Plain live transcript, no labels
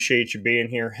Appreciate you being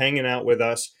here, hanging out with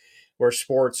us where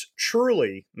sports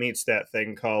truly meets that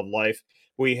thing called life.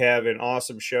 We have an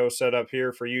awesome show set up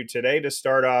here for you today to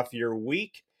start off your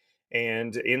week.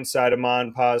 And inside of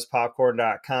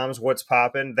monpauspopcorn.com's What's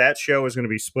Poppin', that show is going to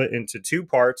be split into two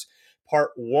parts.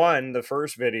 Part one, the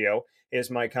first video,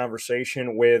 is my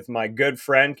conversation with my good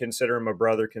friend, consider him a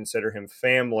brother, consider him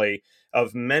family,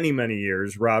 of many, many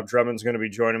years. Rob Drummond's going to be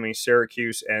joining me,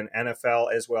 Syracuse and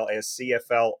NFL as well as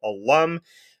CFL alum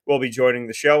will be joining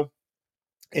the show.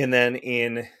 And then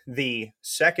in the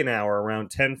second hour, around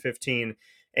 10:15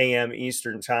 a.m.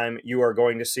 Eastern Time, you are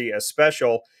going to see a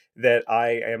special that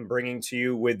I am bringing to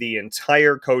you with the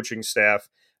entire coaching staff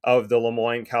of the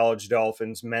Lemoyne College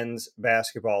Dolphins men's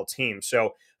basketball team.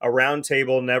 So a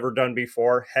roundtable never done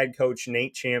before. Head coach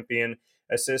Nate Champion,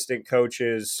 assistant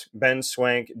coaches Ben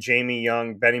Swank, Jamie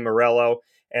Young, Benny Morello,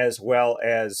 as well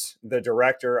as the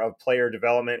director of player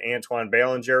development, Antoine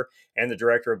Ballinger, and the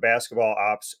director of basketball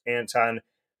ops, Anton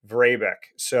Vrabek.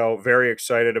 So very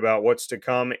excited about what's to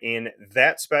come in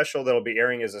that special that'll be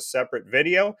airing as a separate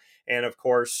video. And of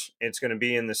course, it's going to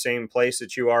be in the same place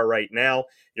that you are right now.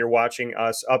 You're watching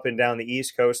us up and down the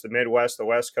East Coast, the Midwest, the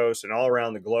West Coast, and all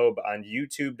around the globe on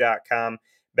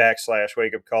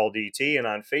youtube.com/wakeupcalldt and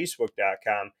on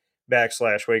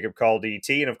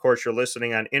facebook.com/wakeupcalldt. And of course, you're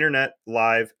listening on internet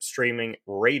live streaming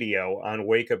radio on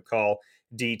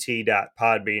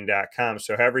wakeupcalldt.podbean.com.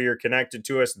 So however you're connected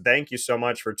to us, thank you so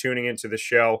much for tuning into the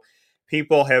show.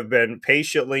 People have been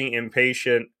patiently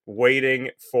impatient waiting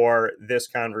for this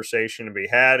conversation to be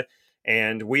had.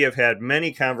 And we have had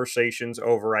many conversations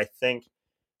over, I think,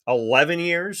 11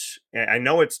 years. I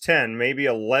know it's 10, maybe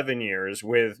 11 years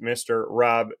with Mr.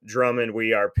 Rob Drummond.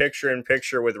 We are picture in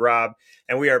picture with Rob,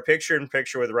 and we are picture in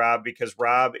picture with Rob because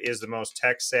Rob is the most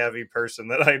tech savvy person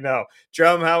that I know.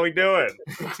 Drum, how we doing?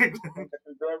 Doing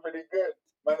pretty good.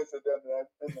 Minus the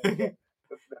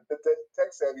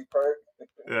tech savvy part.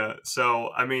 Yeah.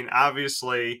 So, I mean,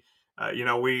 obviously,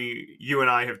 you and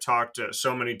I have talked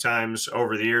so many times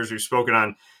over the years. We've spoken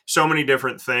on so many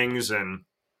different things and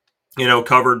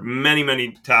covered many,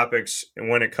 many topics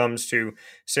when it comes to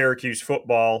Syracuse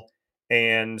football.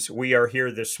 And we are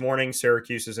here this morning.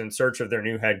 Syracuse is in search of their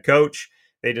new head coach.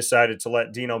 They decided to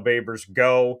let Dino Babers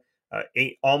go.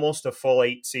 Almost a full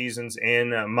 8 seasons in,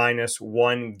 minus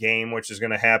one game, which is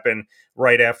going to happen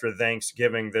right after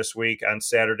Thanksgiving this week on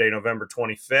Saturday, November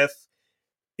 25th.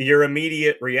 Your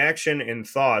immediate reaction and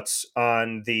thoughts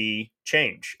on the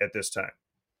change at this time?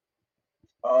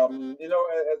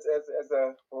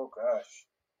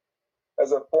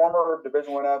 As a former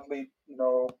Division I athlete,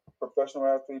 professional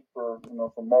athlete for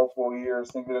multiple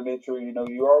years, things of that nature, it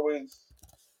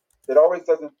always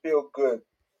doesn't feel good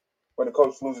when a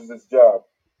coach loses his job.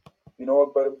 But you know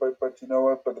what?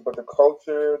 But the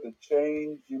culture, the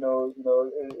change,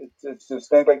 it's just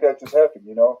things like that just happen.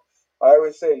 I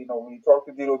always say, when you talk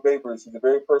to Dino Babers, he's a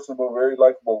very personable, very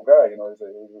likable guy. He's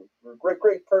a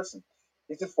great person.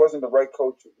 He just wasn't the right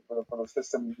coach for the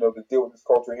system, to deal with this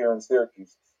culture here in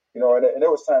Syracuse. And it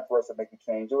was time for us to make a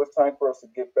change. It was time for us to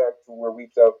get back to where we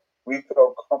felt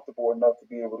comfortable enough to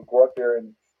be able to go out there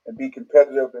and be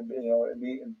competitive and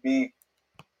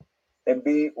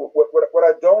be what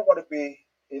I don't want to be,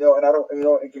 and I don't, and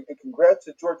congrats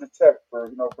to Georgia Tech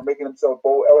for making themselves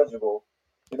bowl eligible,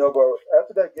 but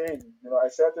after that game, I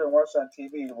sat there and watched on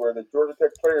TV where the Georgia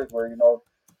Tech players were,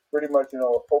 pretty much,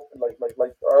 open, like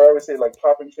I always say, like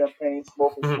popping champagne,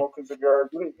 smoking cigars.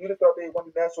 You'd have thought they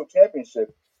won the national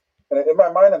championship, and in my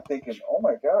mind, I'm thinking, oh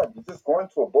my God, you're just going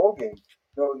to a bowl game,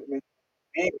 I mean,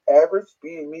 being average,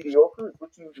 being mediocre is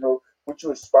what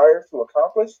you aspire to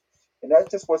accomplish, and that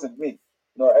just wasn't me.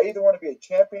 I either want to be a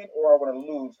champion or I want to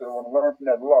lose because I want to learn from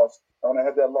that loss. I want to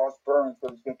have that loss burned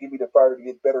because it's going to give me the fire to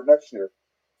get better next year.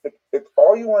 If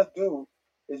all you want to do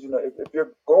is, if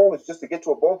your goal is just to get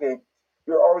to a bowl game,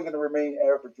 you're always going to remain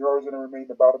average. You're always going to remain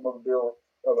the bottom of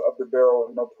the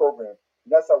barrel program.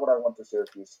 And that's not what I want for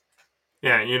Syracuse.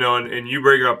 Yeah, and you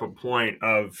bring up a point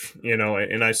of,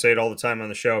 and I say it all the time on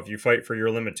the show, if you fight for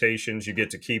your limitations, you get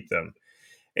to keep them.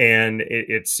 And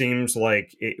it seems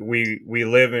like we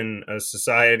live in a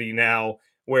society now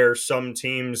where some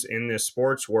teams in this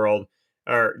sports world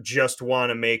are just want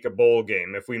to make a bowl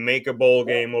game. If we make a bowl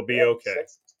game, we'll be okay.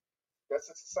 That's the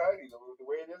society, the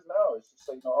way it is now. It's just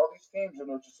like, all these teams,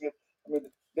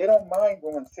 they don't mind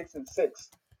going 6-6.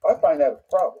 I find that a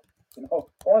problem.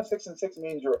 Going 6-6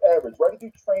 means you're average. Why did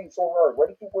you train so hard? Why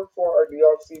did you work so hard in the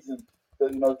off season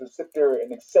to sit there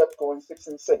and accept going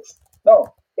 6-6?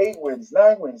 No, 8 wins,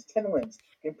 9 wins, 10 wins,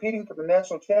 competing for the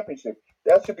national championship.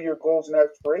 That should be your goals and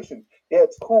aspirations. Yeah,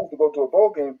 it's cool to go to a bowl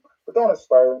game, but don't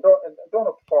aspire and don't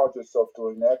applaud yourself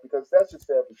doing that because that's just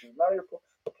advocacy. Now you're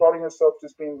applauding yourself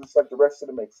just being just like the rest of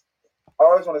the mix. I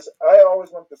always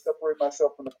wanted to separate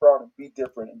myself from the crowd and be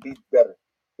different and be better.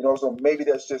 So maybe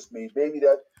that's just me. Maybe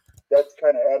that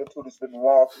kind of attitude has been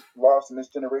lost in this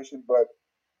generation, but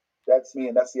that's me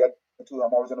and that's the attitude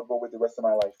I'm always gonna go with the rest of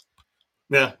my life.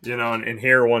 Yeah, and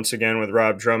here once again with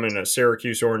Rob Drummond, a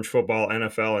Syracuse Orange football,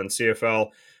 NFL, and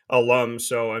CFL alum.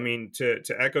 So, I mean, to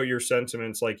echo your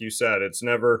sentiments, like you said, it's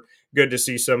never good to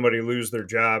see somebody lose their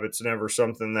job. It's never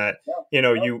something that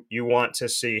No, no, you want to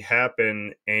see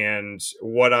happen. And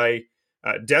what I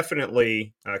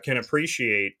definitely can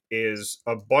appreciate is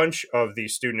a bunch of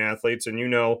these student athletes, and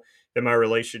that my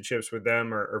relationships with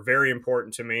them are very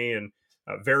important to me, and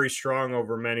very strong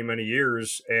over many, many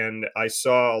years. And I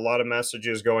saw a lot of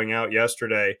messages going out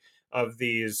yesterday of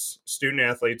these student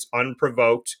athletes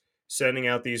unprovoked sending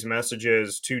out these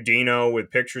messages to Dino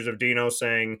with pictures of Dino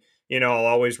saying, I'll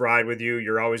always ride with you.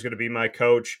 You're always going to be my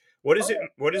coach. What oh is it? yeah,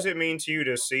 What yeah. does it mean to you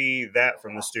to see that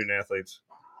from the student athletes?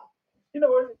 You know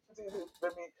what? I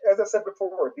mean, as I said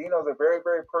before, Dino's a very,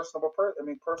 very personable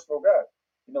personal guy.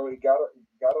 He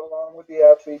got along with the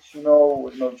athletes.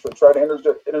 Try to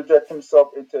interject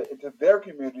himself into their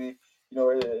community.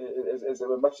 As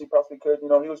much as he possibly could.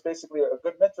 He was basically a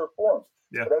good mentor for him.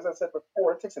 Yeah. But as I said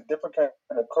before, it takes a different kind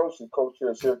of coach to coach here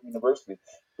at Syracuse University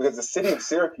because the city of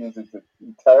Syracuse is an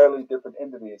entirely different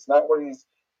entity. It's not one of these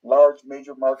large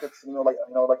major markets,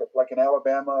 like in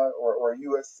Alabama or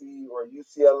USC or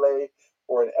UCLA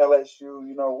or an LSU.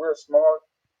 We're a small,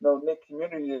 knit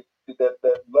community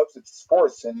that loves its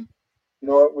sports, and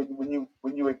when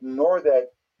you ignore that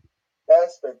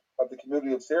aspect of the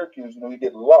community of Syracuse, you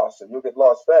get lost, and you'll get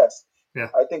lost fast. Yeah.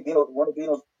 I think one of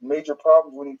Dino's major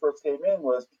problems when he first came in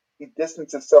was he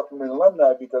distanced himself from the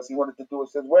alumni because he wanted to do it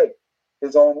his way,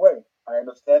 his own way. I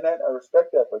understand that, I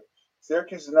respect that, but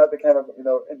Syracuse is not the kind of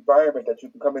environment that you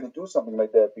can come in and do something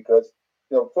like that because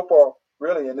football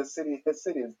really in this city is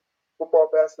football,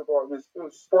 basketball,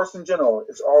 sports in general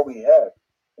is all we have.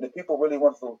 And if people really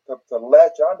want to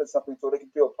latch onto something so they can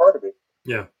feel part of it,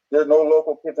 Yeah. there are no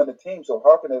local kids on the team, so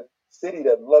how can a city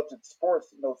that loves its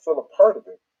sports, feel a part of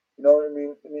it? You know what I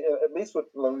mean? At least with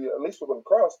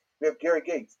lacrosse, we have Gary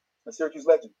Gates, a Syracuse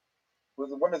legend. With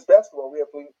the women's basketball, we have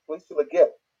Felicia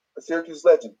Leggett, a Syracuse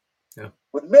legend. Yeah.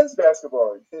 With men's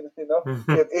basketball,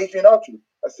 we have Adrian Autry,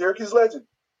 a Syracuse legend.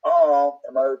 Oh,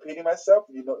 am I repeating myself?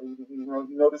 You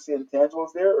notice the intangibles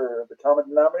there or the common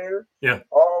denominator? Yeah.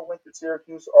 All went to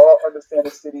Syracuse. All understand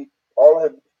the city. All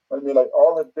have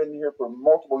been here for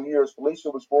multiple years. Felicia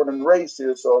was born and raised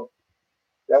here, so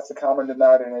that's the common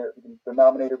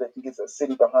denominator that can get a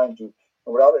city behind you.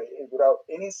 And without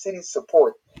any city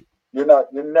support, you're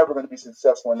never going to be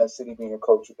successful in that city being a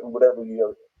coach in whatever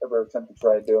you ever attempt to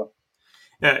try to do.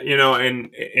 Yeah, and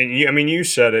you, I mean, you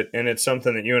said it, and it's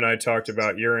something that you and I talked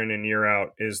about year in and year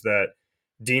out. Is that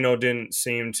Dino didn't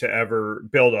seem to ever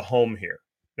build a home here,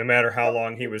 no matter how No,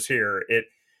 long he was here. It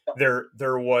no.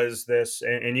 there was this,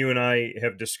 and you and I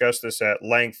have discussed this at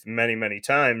length many many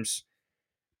times.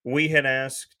 We had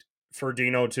asked for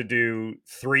Dino to do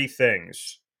three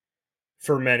things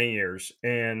for many years,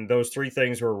 and those three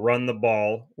things were run the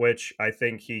ball, which I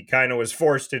think he kind of was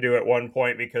forced to do at one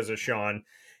point because of Sean,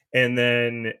 and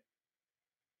then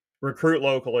recruit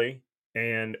locally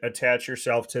and attach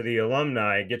yourself to the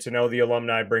alumni, get to know the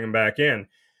alumni, bring them back in.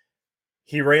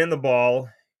 He ran the ball.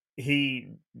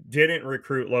 He didn't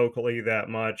recruit locally that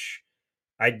much.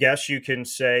 I guess you can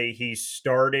say he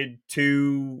started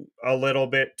to a little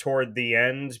bit toward the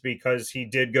end because he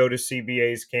did go to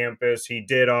CBA's campus. He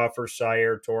did offer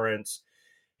Sire Torrance.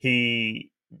 He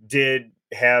did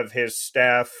have his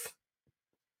staff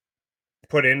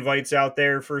put invites out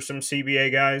there for some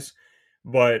CBA guys,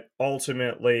 but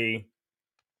ultimately,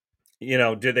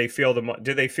 did they feel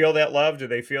that love? Did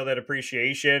they feel that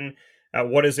appreciation?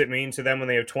 What does it mean to them when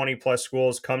they have 20 plus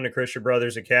schools come to Christian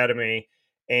Brothers Academy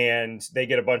and they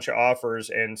get a bunch of offers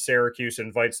and Syracuse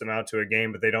invites them out to a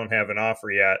game, but they don't have an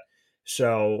offer yet?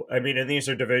 So, I mean, and these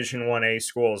are Division 1A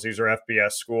schools. These are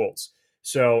FBS schools.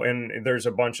 So, and there's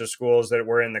a bunch of schools that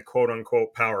were in the quote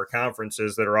unquote power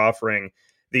conferences that are offering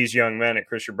these young men at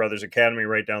Christian Brothers Academy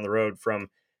right down the road from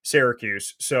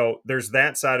Syracuse. So there's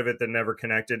that side of it that never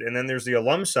connected. And then there's the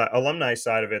alumni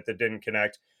side of it that didn't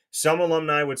connect. Some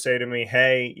alumni would say to me,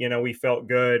 hey, we felt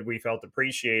good, we felt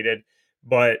appreciated,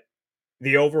 but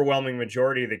the overwhelming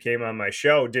majority that came on my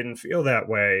show didn't feel that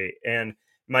way. And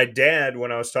my dad,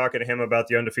 when I was talking to him about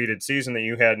the undefeated season that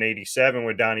you had in 87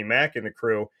 with Donnie Mack and the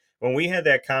crew, when we had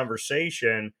that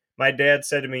conversation, my dad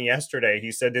said to me yesterday,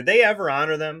 he said, did they ever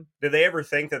honor them? Did they ever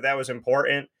think that that was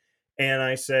important? And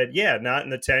I said, yeah, not in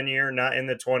the 10-year, not in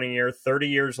the 20-year, 30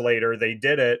 years later, they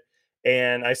did it.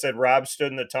 And I said, Rob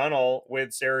stood in the tunnel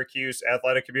with Syracuse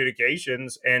Athletic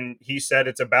Communications, and he said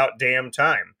it's about damn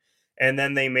time. And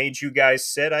then they made you guys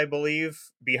sit, I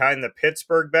believe, behind the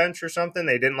Pittsburgh bench or something.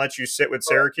 They didn't let you sit with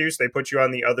Correct. Syracuse. They put you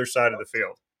on the other side of the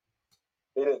field.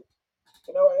 It is.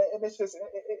 And it's just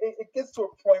it gets to a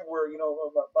point where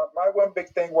my one big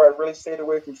thing where I really stayed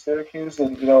away from Syracuse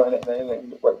and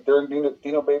what, during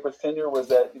Dino Baker's tenure was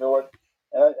that and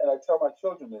I tell my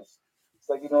children this. It's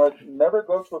like never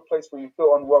go to a place where you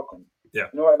feel unwelcome. Yeah.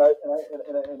 And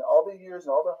all the years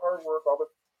and all the hard work, all the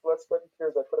blood, sweat, and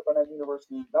tears I put up on that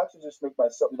university, not to just make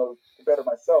myself to better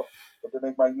myself, but to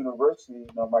make my university,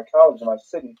 my college and my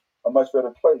city a much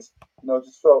better place.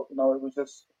 Just felt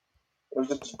it was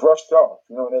just brushed off,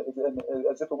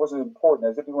 as if it wasn't important,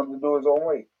 as if he wanted to do his own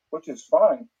way, which is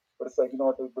fine. But it's like,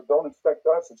 but don't expect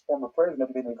us as former players and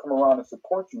everything to come around and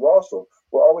support you. Also,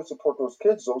 we'll always support those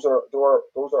kids. Those are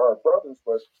our brothers.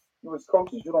 But you as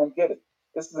coaches, you don't get it.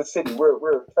 This is a city.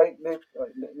 We're a tight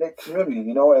knit community,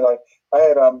 And like I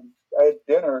had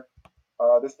dinner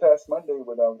this past Monday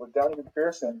with Donnie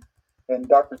McPherson and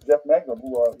Dr. Jeff Mangum,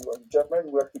 Jeff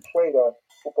Mangum, who actually played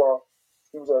football.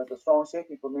 He was the strong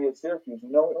safety for me at Syracuse.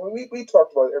 We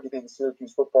talked about everything in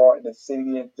Syracuse football in the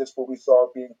city and just what we saw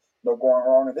being going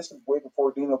wrong. And this is way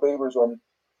before Dino Babers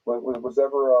was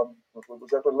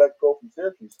ever let go from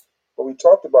Syracuse. But we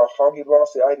talked about how he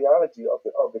lost the ideology of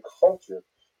the culture.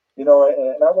 And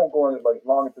I won't go into like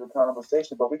long into the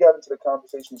conversation, but we got into the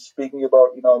conversation speaking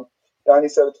about Donnie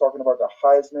started talking about the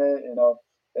Heisman,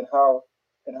 and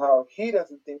how he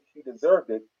doesn't think he deserved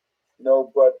it,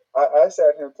 But I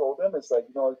sat here and told him, it's like,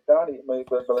 Donnie,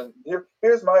 but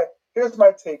here's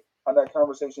my take on that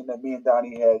conversation that me and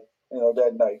Donnie had,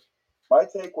 that night. My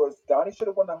take was Donnie should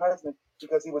have won the Heisman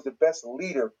because he was the best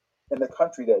leader in the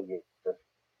country that year.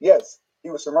 Yes, he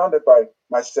was surrounded by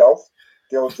myself,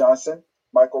 Daryl Johnson,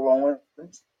 Michael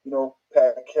Owens,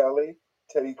 Pat Kelly,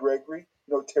 Teddy Gregory,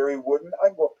 Terry Wooden. I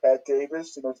can go Pat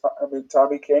Davis,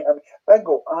 Tommy Kane. I can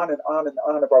go on and on and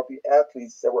on about the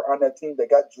athletes that were on that team that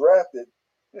got drafted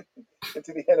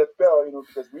into the NFL,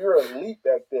 because we were elite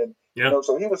back then. Yeah.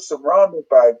 So he was surrounded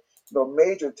by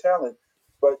major talent.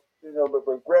 But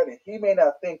but granted, he may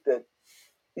not think that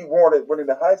he wanted winning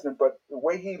the Heisman, but the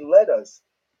way he led us,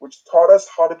 which taught us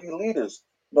how to be leaders,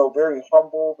 very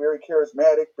humble, very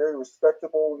charismatic, very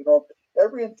respectable,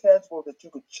 every intangible that you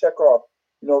could check off,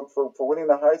 for winning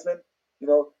the Heisman,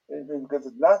 because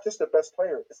it's not just the best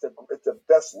player, it's the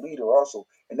best leader also,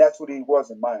 and that's what he was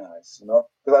in my eyes,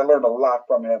 because I learned a lot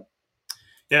from him.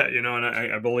 Yeah, and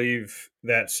I believe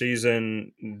that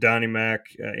season, Donnie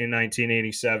Mack in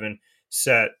 1987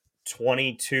 set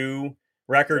 22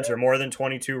 records Yeah, or more than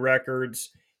 22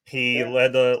 records. He yeah,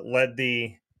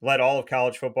 led all of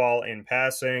college football in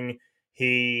passing.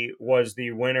 He was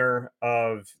the winner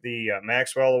of the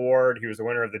Maxwell Award. He was the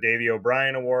winner of the Davy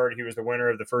O'Brien Award. He was the winner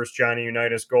of the first Johnny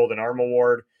Unitas Golden Arm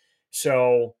Award.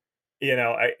 So,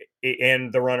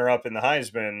 and the runner up in the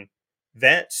Heisman.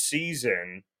 That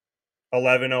season,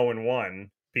 11-0-1,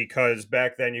 because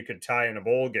back then you could tie in a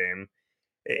bowl game.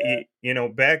 yeah.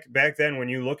 Back then when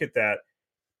you look at that,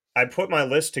 I put my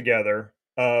list together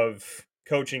of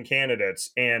coaching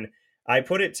candidates, and I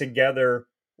put it together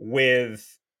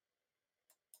with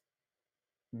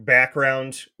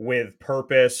background, with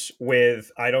purpose,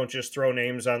 with I don't just throw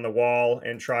names on the wall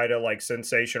and try to like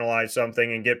sensationalize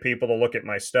something and get people to look at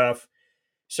my stuff.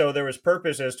 So there was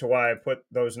purpose as to why I put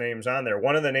those names on there.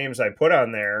 One of the names I put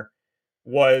on there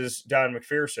was Don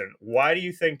McPherson. Why do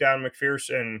you think Don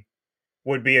McPherson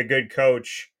would be a good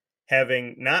coach,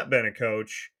 having not been a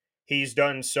coach? He's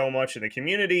done so much in the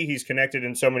community. He's connected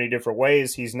in so many different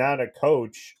ways. He's not a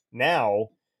coach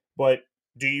now, but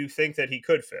do you think that he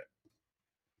could fit?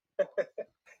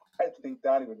 I think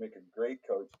Donnie would make a great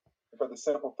coach for the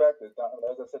simple fact that,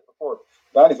 as I said before,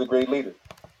 Donnie's a great leader.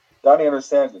 Donnie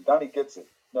understands it. Donnie gets it.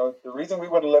 The reason we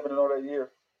went 11-0 that year,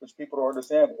 which people don't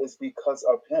understand, is because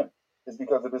of him. It's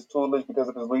because of his tutelage, because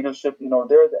of his leadership.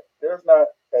 There's not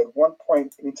at one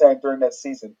point anytime during that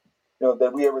season,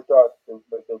 that we ever thought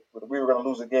that we were going to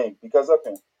lose a game because of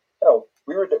him. Hell,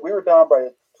 we were down by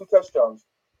 2 touchdowns,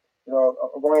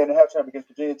 going into halftime against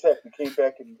Virginia Tech. We came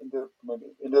back and ended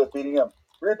up beating them.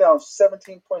 We were down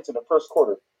 17 points in the first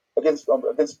quarter against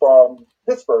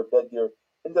Pittsburgh that year.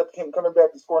 Ended up coming back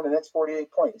and scoring the next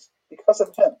 48 points because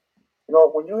of him.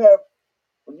 When you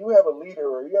have a leader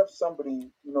or you have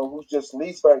somebody who just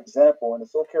leads by example and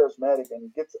is so charismatic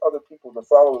and gets other people to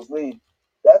follow his lead,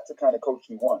 that's the kind of coach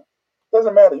you want.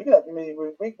 Doesn't matter.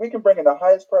 We can bring in the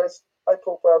highest price, high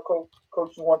profile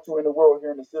coach you want to in the world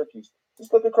here in the Syracuse.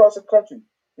 Just look across the country.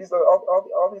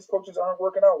 All these coaches aren't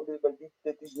working out.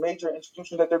 Like these major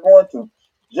institutions that they're going to.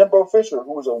 Jimbo Fisher,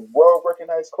 who is a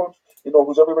well-recognized coach,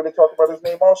 who's everybody talking about his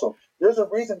name. Also, there's a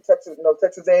reason Texas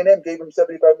A&M gave him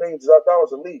 $75 million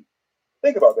a league.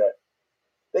 Think about that.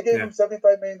 They gave Yeah. him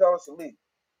 $75 million a league.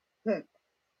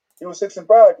 He was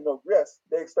 6-5. Yes,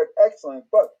 they expect excellence,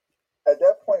 but at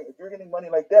that point, if you're getting money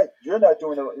like that, you're not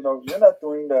doing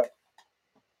the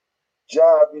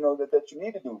job, that you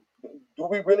need to do. Do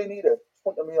we really need a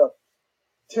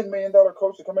 $10 million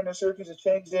coach to come into Syracuse and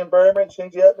change the environment,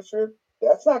 change the atmosphere?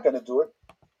 That's not going to do it.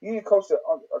 You need a coach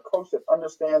that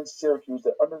understands Syracuse,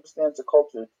 that understands the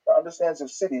culture, that understands the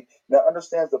city, that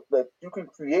understands that you can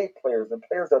create players and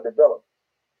players are developed.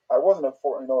 I wasn't a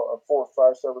 4 or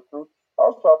 5 star recruit. I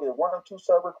was probably a 1 or 2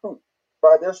 star recruit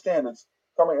by their standards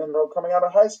coming out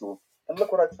of high school. And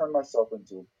look what I turned myself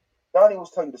into. Donnie will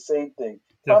tell you the same thing.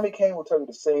 Yeah. Tommy Kane will tell you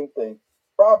the same thing.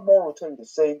 Bob Moore will tell you the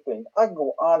same thing. I can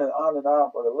go on and on and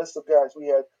on for the list of guys we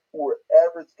had who were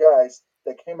average guys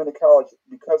that came into college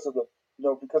because of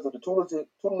the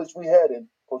tutelage we had in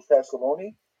Coach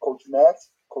Pasqualoni, Coach Max,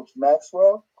 Coach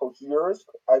Maxwell, Coach Uris,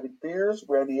 Ivan Fears,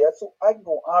 Randy Edsel. I can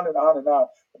go on and on and on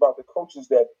about the coaches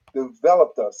that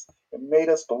developed us and made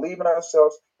us believe in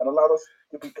ourselves and allowed us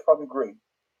to become great.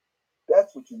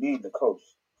 That's what you need in a coach.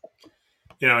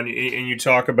 And you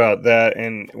talk about that,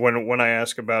 and when I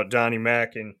ask about Donnie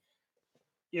Mack, and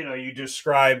you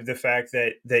describe the fact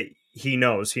that he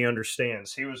knows, he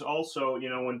understands. He was also,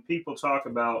 when people talk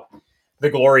about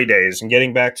the glory days and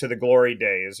getting back to the glory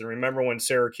days, and remember when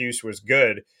Syracuse was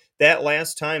good, that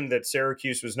last time that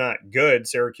Syracuse was not good,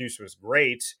 Syracuse was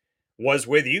great, was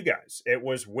with you guys. It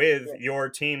was with Yeah. your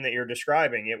team that you're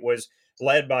describing. It was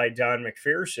led by Don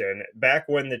McPherson. Back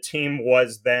when the team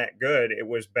was that good, it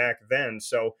was back then.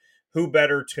 So who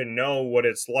better to know what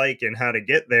it's like and how to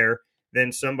get there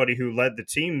than somebody who led the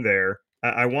team there?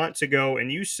 I want to go,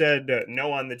 and you said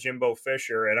no on the Jimbo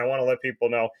Fisher, and I want to let people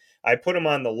know I put him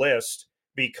on the list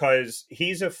because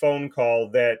he's a phone call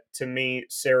that, to me,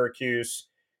 Syracuse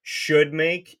should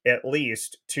make, at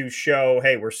least to show,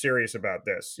 hey, we're serious about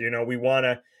this. We want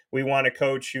a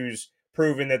coach who's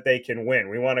proven that they can win.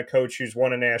 We want a coach who's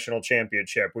won a national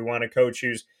championship. We want a coach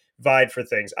who's vied for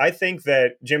things. I think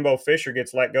that Jimbo Fisher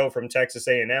gets let go from Texas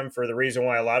A&M for the reason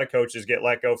why a lot of coaches get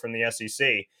let go from the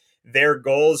SEC. Their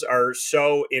goals are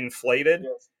so inflated.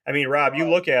 Yes. I mean, Rob, They're you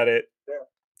high. look at it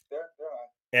They're high.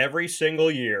 every single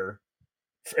year,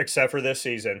 except for this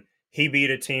season, he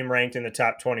beat a team ranked in the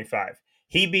top 25.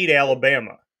 He beat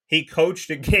Alabama. He coached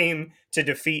a game to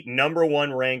defeat number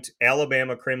one ranked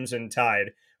Alabama Crimson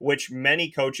Tide, which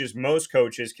most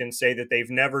coaches can say that they've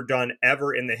never done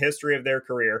ever in the history of their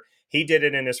career. He did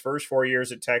it in his first 4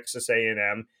 years at Texas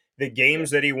A&M. The Yeah. games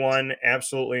that he won,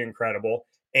 absolutely incredible.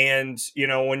 And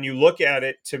when you look at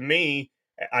it, to me,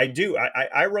 I do.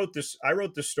 I wrote this. I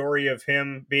wrote the story of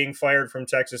him being fired from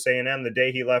Texas A&M the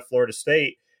day he left Florida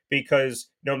State, because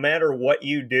no matter what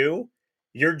you do,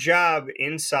 your job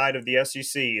inside of the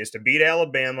SEC is to beat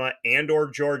Alabama and or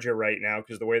Georgia right now,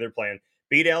 because the way they're playing,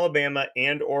 beat Alabama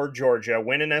and or Georgia,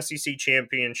 win an SEC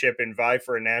championship, and vie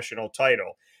for a national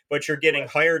title. But you're getting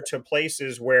Correct. hired to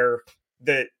places where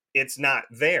it's not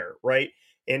there, right?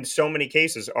 In so many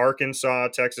cases, Arkansas,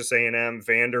 Texas A&M,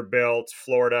 Vanderbilt,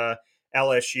 Florida,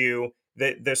 LSU,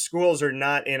 the schools are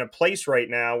not in a place right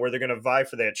now where they're going to vie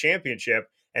for that championship.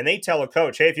 And they tell a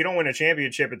coach, hey, if you don't win a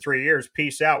championship in 3 years,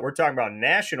 peace out. We're talking about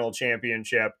national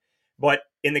championship. But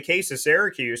in the case of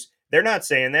Syracuse, they're not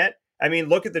saying that. I mean,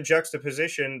 look at the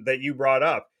juxtaposition that you brought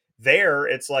up. There,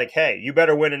 it's like, hey, you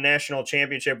better win a national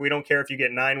championship. We don't care if you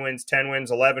get 9 wins, 10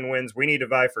 wins, 11 wins. We need to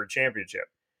vie for a championship.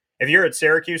 If you're at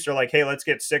Syracuse, they're like, hey, let's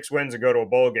get 6 wins and go to a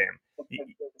bowl game.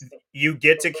 You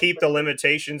get to keep the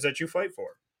limitations that you fight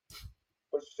for.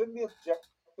 But shouldn't the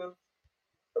objective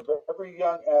of every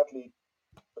young athlete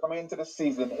coming into the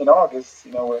season in August,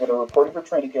 when they're reporting for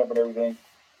training camp and everything,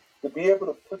 to be able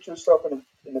to put yourself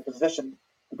in a position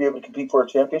to be able to compete for a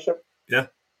championship? Yeah.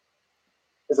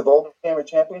 Is a bowl game a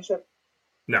championship?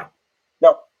 No.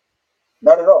 No,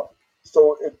 not at all.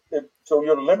 So so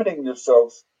you're limiting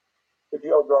yourselves. If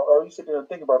you or you sit there and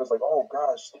think about it, it's like, oh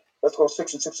gosh, let's go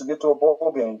 6-6 and get to a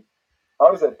bowl game.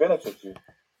 How does that benefit you?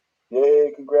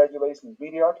 Yay, congratulations.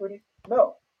 Mediocrity?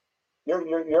 No.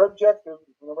 Your objective,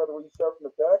 no matter where you start from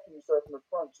the back and you start from the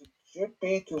front, should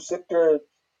be to sit there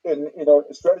and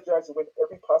strategize to win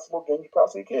every possible game you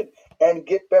possibly can and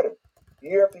get better.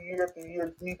 Year after year after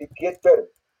year, you need to get better.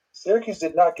 Syracuse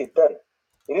did not get better.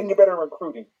 They didn't get better in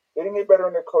recruiting. They didn't get better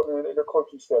in their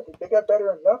coaching staff. They got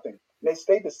better in nothing. And they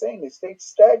stayed the same. They stayed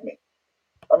stagnant.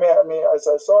 I mean, as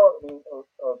I saw,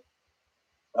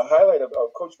 a highlight of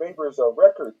Coach Baber's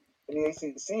record in the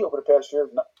ACC over the past years.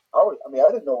 And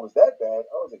I didn't know it was that bad.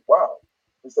 I was like, wow.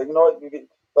 It's like, you know what,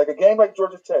 like a game like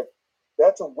Georgia Tech,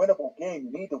 that's a winnable game.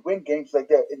 You need to win games like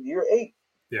that in year 8.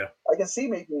 Yeah. I can see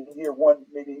maybe in year 1,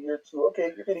 maybe in year 2.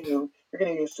 Okay, you're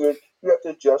getting used to it. You have to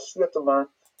adjust. You have to learn.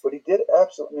 But he did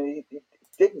absolutely. I mean, he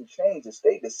didn't change. It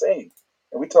stayed the same.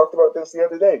 And we talked about this the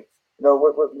other day.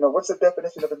 What's the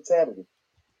definition of insanity?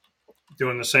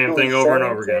 Doing the same Doing the thing over and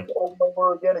same over thing again. over and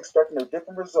over again, expecting a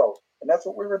different result. And that's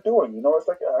what we were doing. It's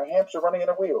like a hamster running in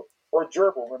a wheel or a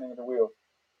gerbil running in a wheel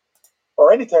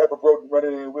or any type of rodent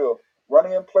running in a wheel,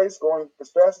 running in place, going as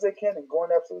fast as they can and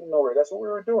going absolutely nowhere. That's what we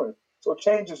were doing. So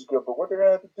change is good, but what they're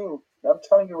gonna have to do, and I'm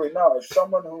telling you right now, as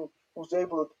someone who's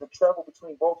able to travel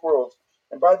between both worlds,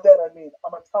 and by that I mean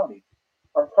I'm a townie.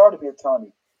 I'm proud to be a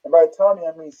townie. And by a townie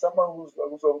I mean someone who's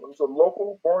a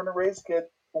local, born and raised kid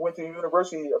who went to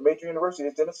university, a major university.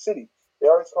 It's in a city. They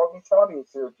always called me townie at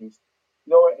Syracuse.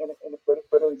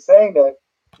 But in saying that,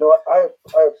 I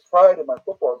have pride in my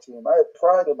football team. I have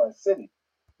pride in my city.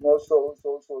 So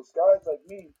it's guys like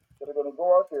me that are going to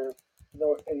go out there,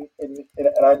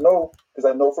 and I know because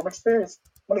I know from experience,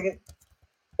 I'm going to get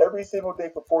every single day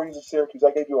for 4 years of Syracuse.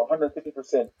 I gave you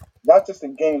 150%, not just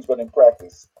in games but in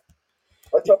practice.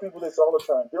 I tell people this all the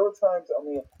time. There were times, I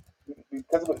mean,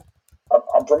 because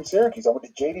I'm from Syracuse. I went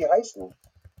to JD High School.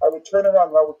 I would turn around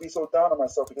and I would be so down on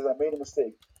myself because I made a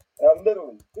mistake. And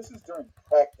this is during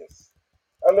practice.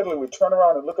 I literally would turn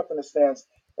around and look up in the stands,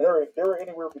 and there were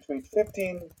anywhere between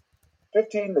 15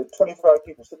 to 25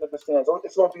 people sitting in the stands. Oh,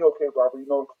 it's going to be okay, Robert.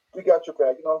 We got your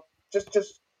back.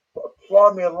 Just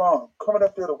applaud me along, coming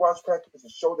up there to watch practice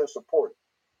and show their support.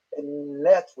 And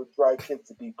that's what drives kids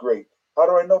to be great. How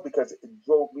do I know? Because it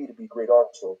drove me to be great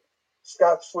also.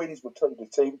 Scott Swades will tell you the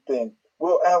same thing.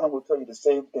 Will Allen will tell you the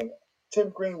same thing. Tim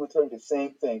Green will tell you the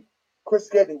same thing. Chris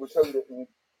Gedney will tell you that,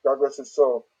 God rest his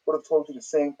soul, would have told you the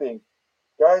same thing.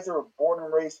 Guys that are born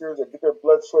and raised here that get their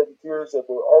blood, sweat, and tears that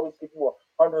will always give you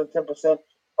 110%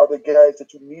 are the guys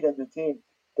that you need on your team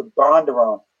to bond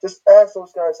around. Just ask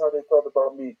those guys how they felt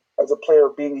about me as a player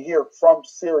being here from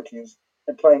Syracuse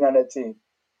and playing on that team.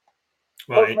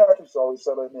 Well, Coach Matthews always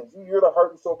said like this: "You're the heart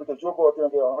and soul because you'll go out there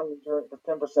and get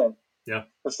 110%." yeah.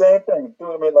 The same thing.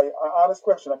 I mean, like honest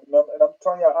question, and I'm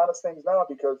telling you honest things now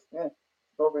because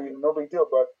no big deal.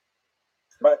 But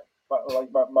my,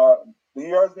 my the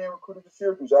year I was being recruited to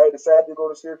Syracuse, I had decided to go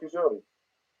to Syracuse early.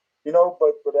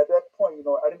 But at that point,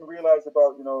 I didn't realize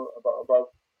about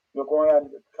going on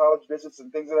college visits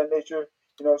and things of that nature.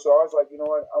 So I was like, you know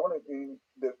what, I want to be.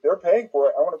 They're paying for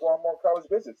it. I want to go on more college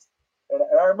visits. And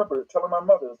I remember telling my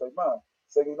mother, it's like, Mom,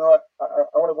 it's like, what,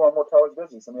 I want to go on more college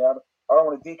visits. I mean, I don't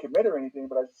want to decommit or anything,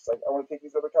 but I want to take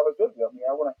these other college visits. I mean,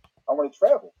 I want to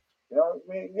travel. I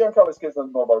mean, young college kids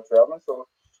don't know about traveling, so.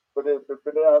 But then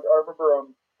I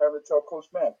remember having to tell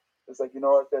Coach Matt, it's like,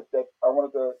 that I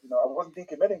wanted to, I wasn't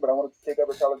decommitting, but I wanted to take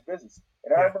other college visits.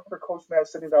 And I Yeah. remember Coach Matt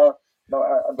sitting down,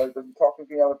 like talking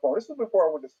to me on the phone. This was before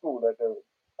I went to school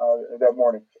that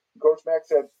morning. Coach Matt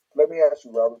said, "Let me ask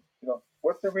you, Robert.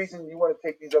 What's the reason you want to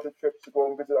take these other trips to go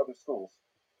and visit other schools?"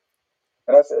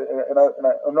 And I said,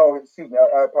 no, excuse me,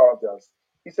 I apologize.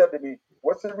 He said to me,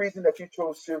 "What's the reason that you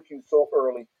chose Syracuse so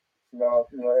early,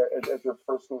 as your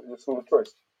first school, your school of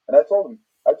choice?" And I told him,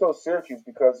 I chose Syracuse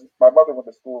because my mother went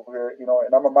to school here,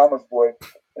 and I'm a mama's boy,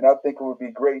 and I think it would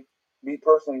be great, me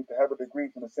personally, to have a degree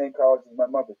from the same college as my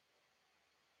mother.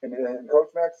 And Coach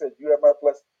Mack said, "You have my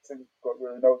blessing. Go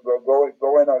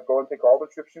and take all the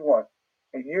trips you want."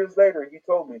 And years later, he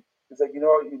told me, he's like,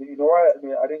 what? I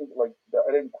mean, I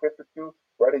didn't quit for you,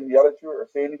 or I didn't yell at you, or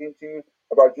say anything to you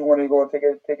about you wanting to go and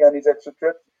take on these extra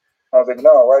trips. I was like,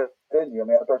 no, why didn't you? I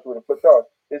mean, I thought you would have flipped out.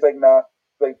 He's like, nah.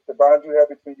 Like the bond you have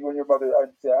between you and your mother,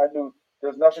 I knew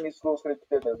there's nothing these schools could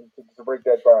have done to break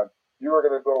that bond. You were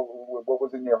gonna go with what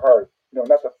was in your heart. Not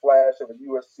the flash of a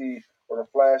USC or the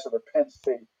flash of a Penn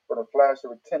State or the flash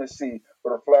of a Tennessee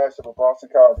or the flash of a Boston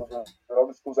College or all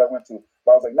the schools I went to.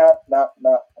 But I was like,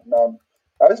 nah.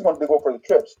 I just wanted to go for the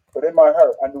trips, but in my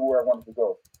heart, I knew where I wanted to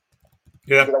go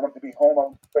Yeah. because I wanted to be home. I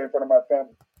wanted to play in front of my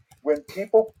family. When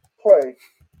people play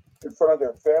in front of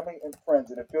their family and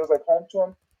friends, and it feels like home to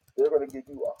them, they're going to give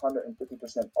you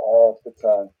 150% all the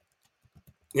time.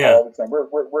 Yeah. All the time. We're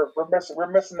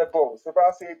missing the boat.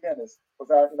 Sebastian Dennis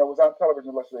was on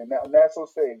television yesterday, now national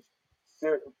stage.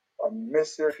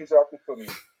 Miss Syracuse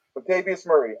opportunity. Latavius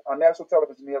Murray on national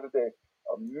television the other day.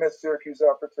 A Miss Syracuse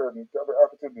opportunity.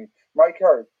 Mike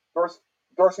Hart,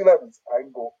 Dorsey Levens. I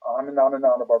can go on and on and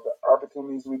on about the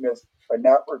opportunities we miss by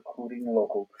not recruiting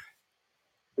local.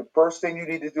 The first thing you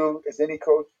need to do as any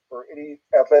coach or any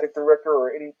athletic director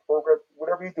or any program,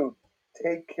 whatever you do,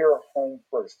 take care of home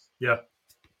first. Yeah.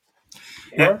 You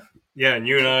Yeah. know, Yeah. And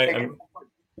you and I, take care I'm, of home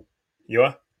first. you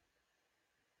are?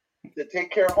 To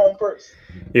take care of home first.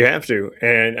 You have to.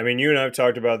 And I mean, you and I have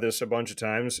talked about this a bunch of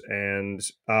times, and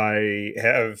I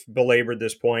have belabored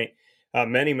this point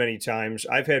many, many times.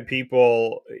 I've had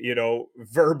people,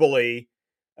 verbally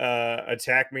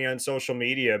attack me on social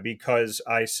media because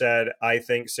I said I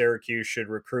think Syracuse should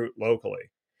recruit locally.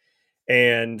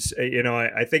 And,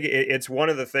 I think it's one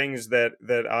of the things that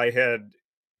I had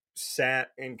sat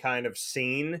and kind of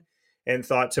seen and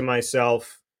thought to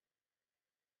myself,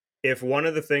 if one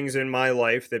of the things in my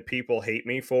life that people hate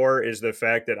me for is the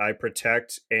fact that I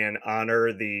protect and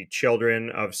honor the children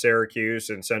of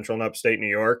Syracuse and central and upstate New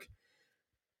York,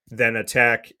 then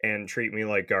attack and treat me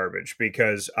like garbage,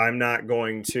 because I'm not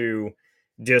going to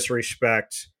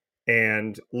disrespect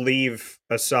and leave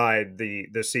aside the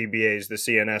CBAs, the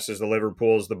CNSs, the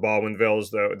Liverpools, the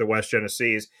Baldwinvilles, the West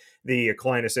Genesees, the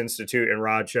Aquinas Institute in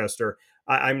Rochester.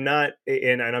 I'm not,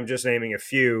 and I'm just naming a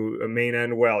few: Maine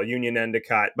Endwell, Union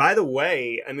Endicott. By the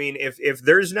way, I mean, if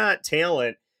there's not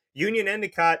talent, Union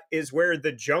Endicott is where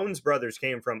the Jones brothers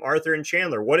came from. Arthur and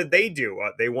Chandler. What did they do?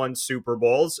 They won Super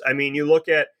Bowls. I mean, you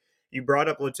brought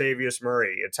up Latavius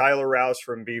Murray, Tyler Rouse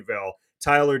from Beeville,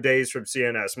 Tyler Days from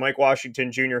CNS, Mike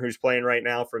Washington Jr., who's playing right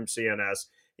now from CNS.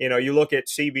 You look at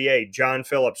CBA, John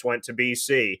Phillips went to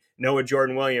BC, Noah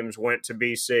Jordan Williams went to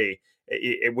BC.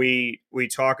 We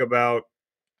talk about,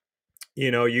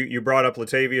 you brought up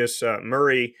Latavius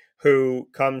Murray, who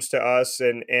comes to us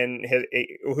and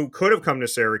who could have come to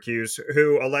Syracuse,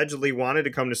 who allegedly wanted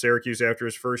to come to Syracuse after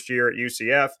his first year at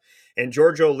UCF. And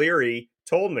George O'Leary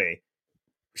told me,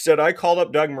 he said, I called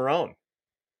up Doug Marone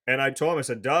and I told him, I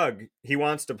said, Doug, he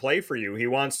wants to play for you. He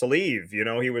wants to leave.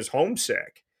 He was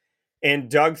homesick. And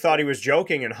Doug thought he was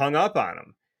joking and hung up on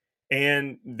him.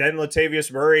 And then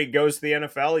Latavius Murray goes to the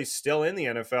NFL. He's still in the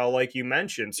NFL, like you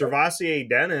mentioned. Yep. Servassier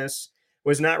Dennis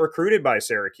was not recruited by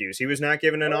Syracuse. He was not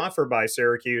given an No, offer by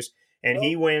Syracuse, and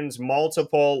he no. wins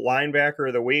multiple linebacker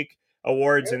of the week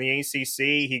awards in Yep. the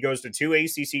ACC. He goes to 2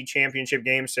 ACC championship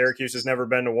games. Syracuse has never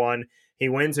been to one. He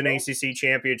wins an No. ACC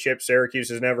championship. Syracuse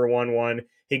has never won one.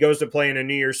 He goes to play in a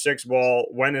New Year's Six ball.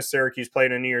 When has Syracuse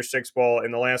played a New Year's Six ball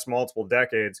in the last multiple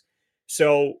decades?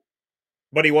 So,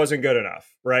 but he wasn't good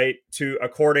enough, right? To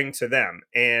according to them.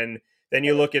 And then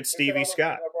you look at They said I Stevie wasn't good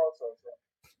Scott. enough also.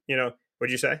 So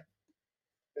What'd you say?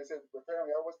 they said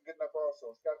apparently I wasn't good enough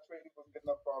also. Scott Twiggy wasn't good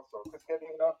enough also. Because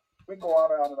we can go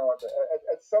on and on and on.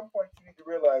 At some point, you need to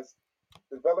realize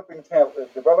developing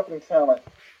talent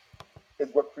is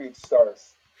what creates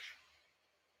stars.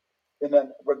 And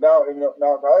then, but now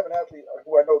if I have an athlete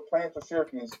who I know playing for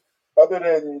Syracuse, other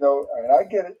than and I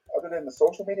get it, other than the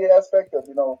social media aspect of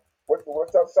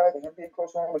what's outside and him being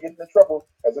close to home and getting in trouble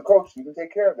as a coach, you can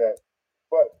take care of that.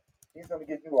 But he's going to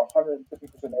give you 150%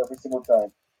 every single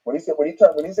time. When he's able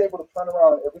to turn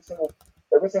around every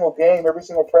single game, every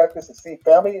single practice, and see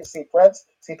family, and see friends,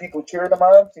 see people cheering him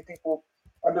on, see people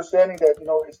understanding that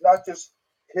it's not just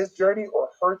his journey or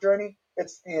her journey,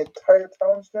 it's the entire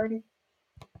town's journey,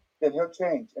 then he'll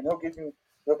change and he'll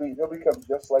become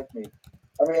just like me.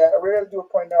 I mean, I really got to do a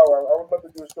point now where I would love to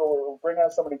do a show where we'll bring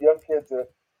on some of the young kids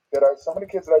that are some of the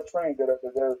kids that I trained that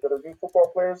are new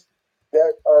football players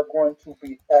that are going to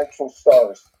be actual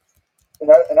stars.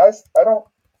 And I don't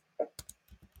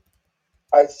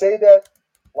I say that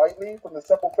lightly from the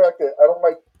simple fact that I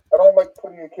don't like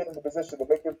putting a kid in the position to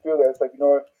make them feel that it's like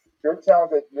you're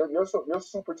talented, you're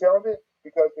super talented,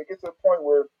 because they get to a point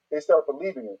where they start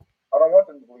believing it. I don't want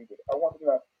them to believe it. I want them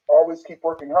to always keep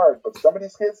working hard. But some of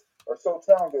these kids are so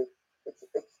talented,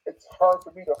 it's hard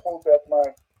for me to hold back my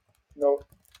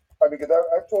because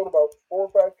I've told about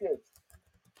 4 or 5 kids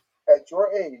at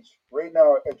your age right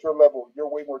now at your level, you're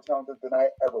way more talented than I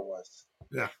ever was.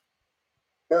 Yeah.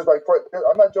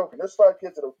 I'm not joking. There's 5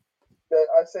 kids that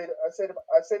I say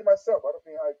to myself, I don't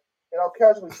mean and I'll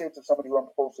casually say to somebody who I'm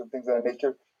close to and things of that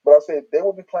nature, but I'll say they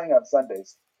will be playing on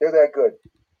Sundays. They're that good.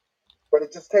 But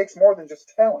it just takes more than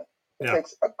just talent. It Yeah.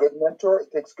 takes a good mentor.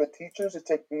 It takes good teachers. It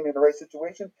takes being in the right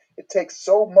situation. It takes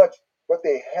so much, but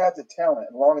they have the talent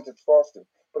as long as it's fostered.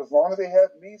 But as long as they have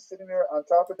me sitting there on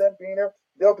top of them, being there,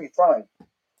 they'll be fine.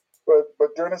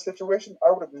 But during a situation,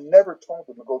 I would have never told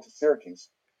them to go to Syracuse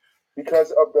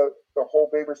because of the whole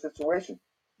Baber situation.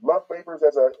 Love Babers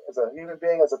as a human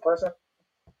being, as a person,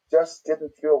 just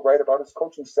didn't feel right about his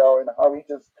coaching style and how he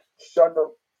just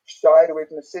shied away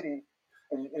from the city,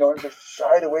 and just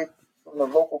shied away from the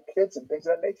local kids and things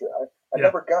of that nature. I Yeah.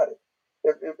 never got it.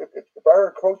 If I were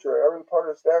a coach or I were part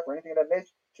of the staff or anything of that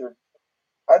nature,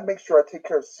 I'd make sure I take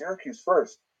care of Syracuse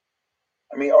first.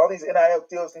 I mean, all these NIL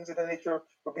deals, things of that nature,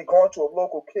 would be going to a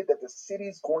local kid that the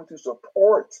city's going to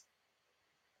support.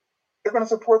 They're going to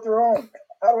support their own.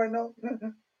 How do I know?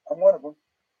 I'm one of them.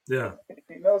 Yeah.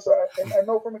 So I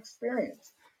know from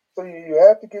experience. So you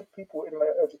have to give people.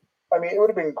 I mean, it would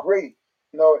have been great,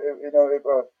 if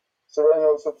so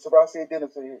so Sebastian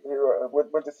Dennis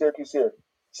went to Syracuse here.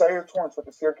 Sire Torrance went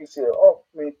to Syracuse here. Oh,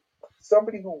 I mean,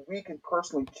 somebody who we can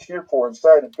personally cheer for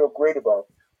inside and feel great about.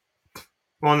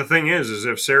 Well, and the thing is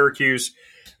if Syracuse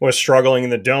was struggling in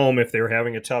the dome, if they were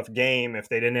having a tough game, if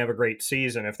they didn't have a great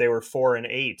season, if they were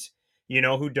 4-8, you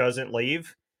know who doesn't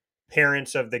leave?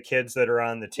 Parents of the kids that are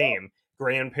on the No, team,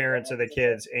 grandparents of the 100%.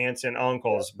 kids, aunts and Yeah.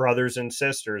 uncles, brothers and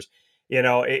sisters.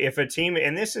 If a team,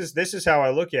 and this is how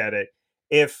I look at it,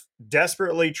 if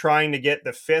desperately trying to get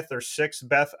the fifth or sixth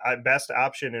best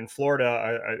option in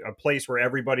Florida, a place where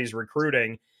everybody's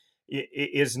recruiting,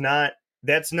 is not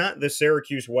that's not the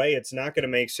Syracuse way. It's not going to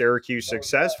make Syracuse No,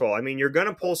 it's not. successful. I mean, you're going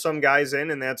to pull some guys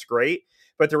in, and that's great.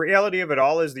 But the reality of it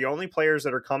all is the only players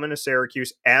that are coming to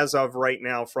Syracuse as of right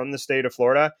now from the state of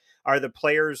Florida are the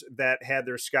players that had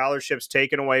their scholarships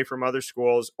taken away from other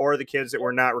schools or the kids that Yep.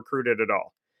 were not recruited at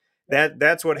all. Yep.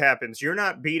 That's what Yep. happens. You're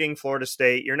not beating Florida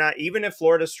State. You're not, even if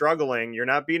Florida's struggling, you're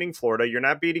not beating Florida. You're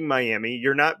not beating Miami.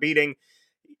 You're not beating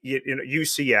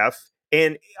UCF.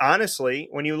 And honestly,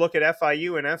 when you look at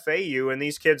FIU and FAU, and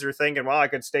these kids are thinking, well, I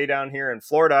could stay down here in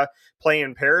Florida, play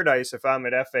in paradise if I'm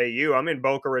at FAU. I'm in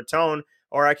Boca Raton,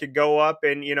 or I could go up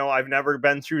and, I've never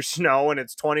been through snow and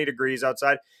it's 20 degrees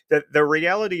outside. The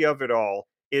reality of it all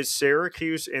is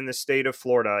Syracuse in the state of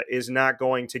Florida is not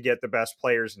going to get the best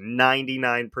players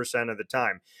 99% of the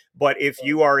time. But if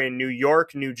you are in New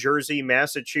York, New Jersey,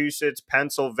 Massachusetts,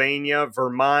 Pennsylvania,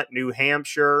 Vermont, New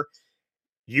Hampshire,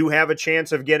 you have a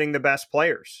chance of getting the best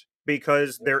players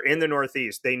because they're in the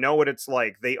Northeast. They know what it's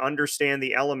like. They understand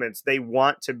the elements. They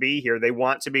want to be here. They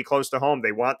want to be close to home.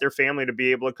 They want their family to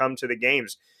be able to come to the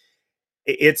games.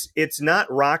 It's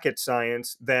not rocket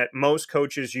science that most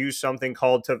coaches use something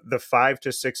called the 5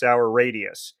 to 6 hour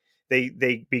radius.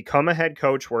 They become a head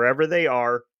coach wherever they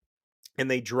are, and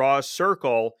they draw a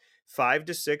circle 5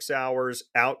 to 6 hours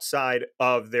outside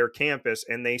of their campus,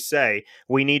 and they say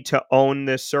we need to own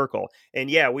this circle. And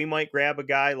yeah, we might grab a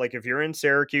guy, like if you're in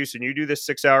Syracuse and you do this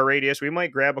 6 hour radius, we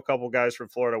might grab a couple guys from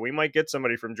Florida, we might get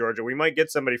somebody from Georgia, we might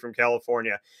get somebody from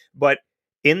California. But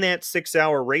in that 6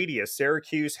 hour radius,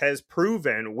 Syracuse has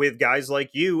proven with guys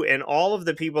like you and all of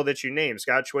the people that you name,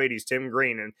 Scott Schwade's, Tim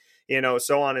Green, and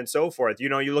so on and so forth. You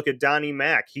look at Donnie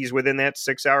Mack, he's within that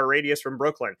 6 hour radius from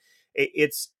Brooklyn.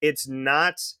 It's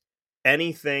not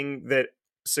anything that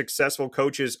successful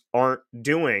coaches aren't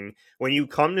doing. When you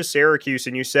come to Syracuse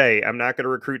and you say, I'm not going to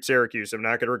recruit Syracuse, I'm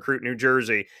not going to recruit New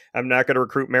Jersey, I'm not going to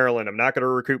recruit Maryland, I'm not going to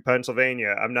recruit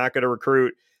Pennsylvania, I'm not going to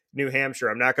recruit New Hampshire,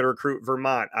 I'm not going to recruit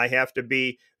Vermont, I have to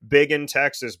be big in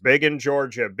Texas, big in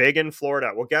Georgia, big in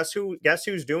Florida. Well, guess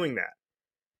who's doing that?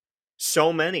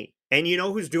 So many. And you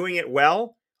know who's doing it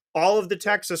well? All of the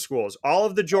Texas schools, all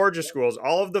of the Georgia Yep. schools,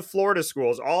 all of the Florida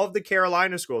schools, all of the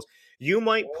Carolina schools. You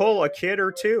might All pull a that kid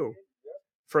or two USC. Yep.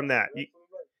 from Yep. that.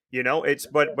 You're absolutely right. It's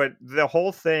That's right. but the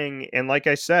whole thing, and like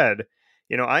I said,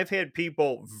 I've had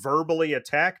people verbally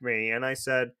attack me, and I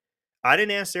said, I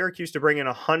didn't ask Syracuse to bring in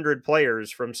 100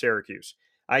 players from Syracuse.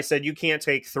 I said you can't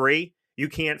take three, you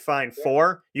can't find Yep.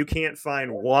 four, you can't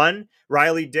find Yep. one.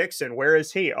 Riley Dixon, where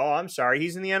is he? Oh, I'm sorry,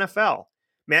 he's in the NFL.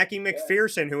 Mackie Yeah.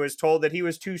 McPherson, who was told that he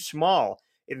was too small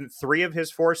in 3 of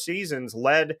his 4 seasons,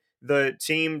 led the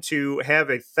team to have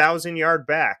 1,000 yard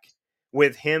back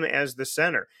with him as the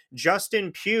center.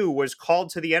 Justin Pugh was called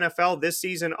to the NFL this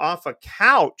season off a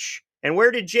couch. And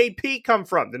where did JP come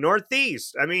from? The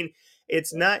Northeast. I mean,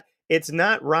 it's Yep.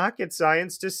 not rocket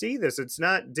science to see this. It's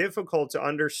not difficult to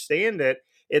understand it.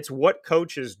 It's what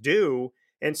coaches do.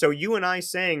 And so you and I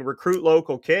saying recruit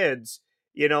local kids,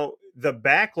 the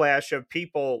backlash of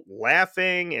people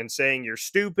laughing and saying you're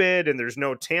stupid and there's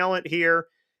no talent here.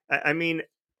 I mean,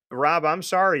 Rob, I'm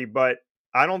sorry, but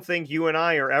I don't think you and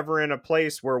I are ever in a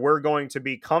place where we're going to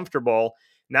be comfortable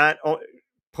not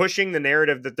pushing the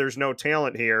narrative that there's no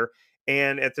talent here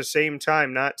and at the same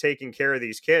time not taking care of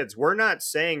these kids. We're not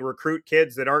saying recruit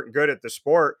kids that aren't good at the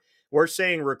sport. We're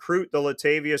saying recruit the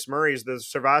Latavius Murrays, the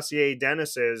Servassier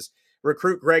Dennises,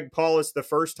 recruit Greg Paulus the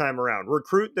first time around.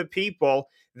 Recruit the people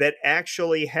that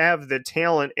actually have the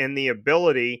talent and the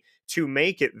ability to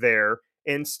make it there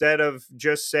instead of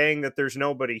just saying that there's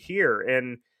nobody here.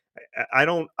 And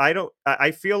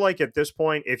I feel like at this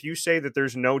point, if you say that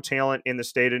there's no talent in the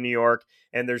state of New York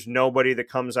and there's nobody that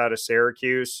comes out of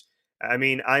Syracuse, I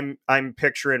mean, I'm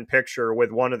picture in picture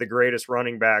with one of the greatest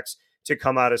running backs to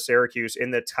come out of Syracuse,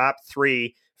 in the top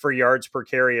 3 for yards per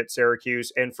carry at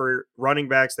Syracuse. And for running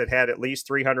backs that had at least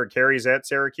 300 carries at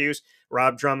Syracuse,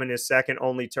 Rob Drummond is second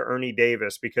only to Ernie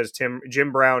Davis, because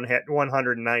Jim Brown had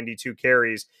 192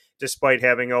 carries despite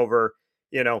having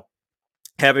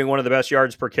having one of the best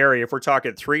yards per carry. If we're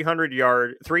talking 300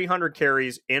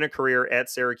 carries in a career at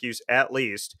Syracuse at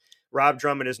least, Rob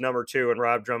Drummond is number 2, and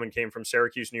Rob Drummond came from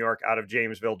Syracuse, New York, out of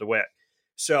Jamesville, DeWitt.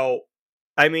 So,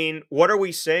 I mean, what are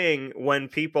we saying when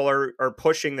people are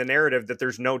pushing the narrative that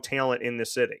there's no talent in the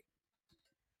city?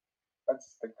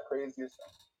 That's the craziest.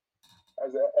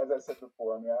 As I said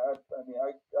before, I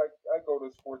go to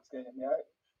sports games.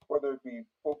 Whether it be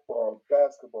football,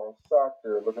 basketball,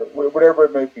 soccer, whatever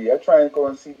it may be, I try and go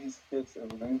and see these kids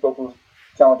and these local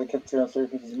talented kids here in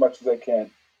Syracuse as much as I can.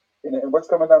 And what's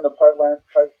coming down the pipeline,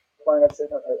 I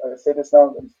say this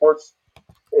now in sports,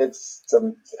 it's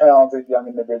some talented young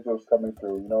individuals coming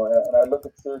through. And I look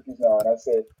at Syracuse now and I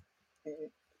say,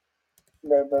 the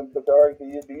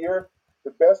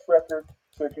best record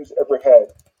Syracuse ever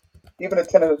had, even the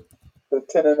 10-0,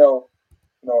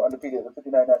 undefeated, the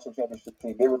 59 national championship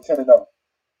team, they were 10-0.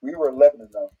 We were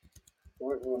 11-0.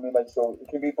 So it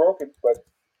can be broken, but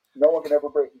no one can ever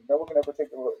break. No one can ever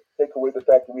take away the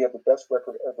fact that we have the best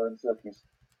record ever in Syracuse,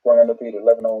 going undefeated,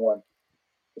 11-1.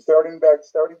 The starting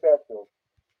backfield: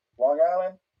 Long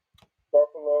Island,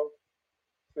 Buffalo,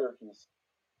 Syracuse.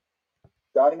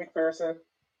 Donnie McPherson,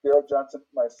 Daryl Johnson,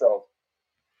 myself,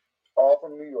 all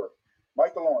from New York.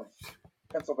 Michael Lawrence,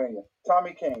 Pennsylvania.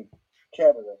 Tommy Kane,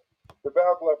 Canada.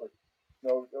 DeVal Glover,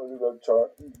 New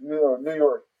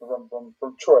York, from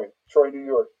Troy, New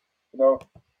York.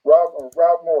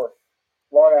 Rob Moore,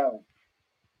 Long Island.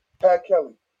 Pat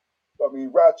Kelly,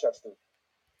 Rochester.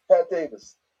 Pat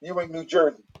Davis, Ewing, New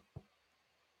Jersey.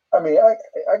 I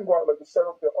can go out like the set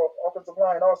up the offensive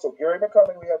line also. Gary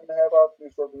McCumming, we happen to have out.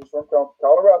 He's from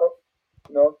Colorado.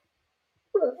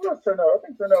 Where's Turnell? I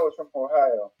think Turnell is from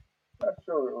Ohio. Not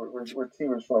sure where T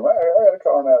was from. I got to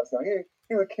call him out. So he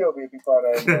would kill me if he found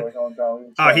out his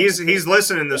hometown. He's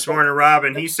listening this morning, Rob,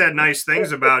 and he said nice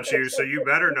things about you, so you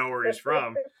better know where he's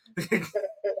from. T live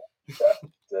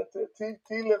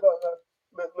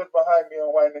behind me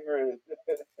on Winding Ridge.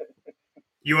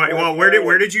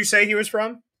 Where did you say he was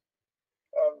from?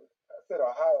 I said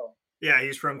Ohio. Yeah,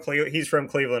 he's from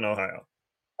Cleveland, Ohio.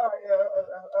 I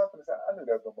knew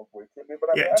that was my boy.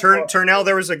 Turnell,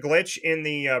 there was a glitch in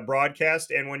the broadcast,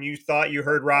 and when you thought you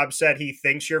heard Rob said he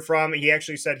thinks you're from, he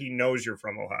actually said he knows you're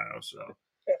from Ohio. So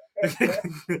that's my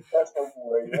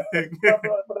boy. Yeah.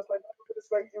 But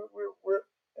it's like we're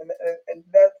and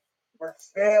that we're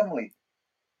family.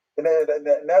 And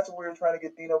that's what we were trying to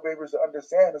get Dino Babers to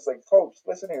understand. It's like, folks,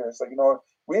 listen here. It's like,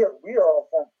 we are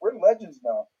all we're legends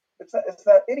now. It's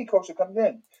not any coach that comes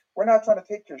in. We're not trying to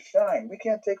take your shine. We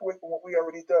can't take away from what we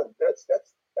already done. That's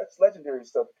legendary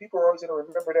stuff. People are always going to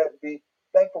remember that and be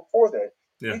thankful for that.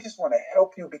 Yeah. We just want to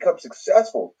help you become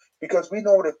successful because we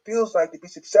know what it feels like to be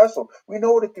successful. We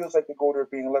know what it feels like to go there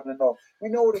being 11-0. We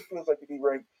know what it feels like to be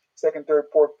ranked second, third,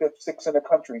 fourth, fifth, sixth in the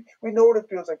country. We know what it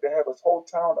feels like to have a whole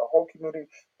town, a whole community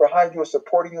behind you and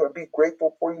supporting you and be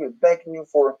grateful for you and thanking you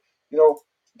for,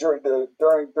 during the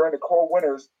cold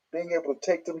winters, being able to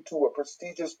take them to a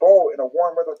prestigious bowl in a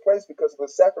warm weather place because of the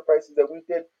sacrifices that we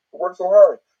did to work so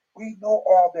hard. We know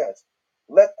all that.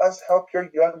 Let us help your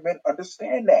young men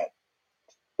understand that.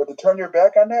 But to turn your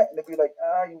back on that and to be like,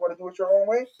 you want to do it your own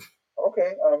way?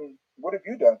 Okay, what have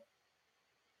you done?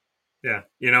 Yeah,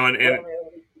 and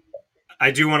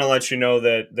I do want to let you know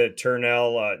that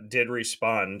Turnell did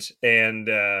respond,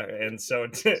 and so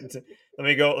let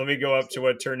me go up to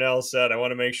what Turnell said. I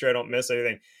want to make sure I don't miss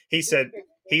anything. He said,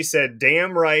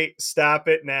 "Damn right, stop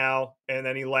it now," and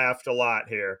then he laughed a lot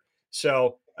here.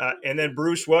 So, and then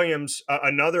Bruce Williams,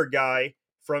 another guy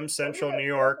from Central New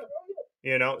York,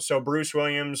 so Bruce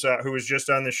Williams, who was just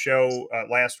on the show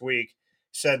last week,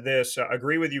 said this: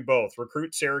 "Agree with you both.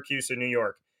 Recruit Syracuse and New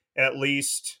York. At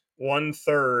least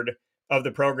 1/3 of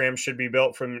the program should be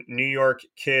built from New York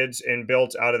kids and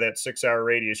built out of that 6-hour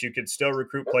radius. You could still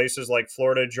recruit places like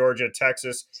Florida, Georgia,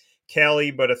 Texas, Cali,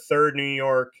 but a third New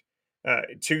York,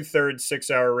 2/3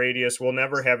 6-hour radius will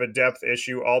never have a depth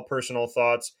issue. All personal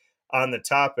thoughts on the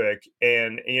topic."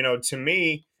 And, to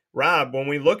me, Rob, when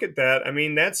we look at that,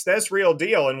 that's real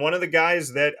deal. And one of the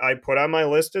guys that I put on my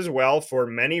list as well for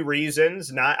many reasons,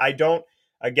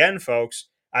 again, folks,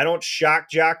 I don't shock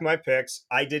jock my picks.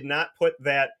 I did not put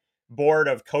that board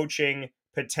of coaching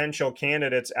potential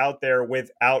candidates out there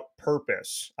without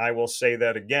purpose. I will say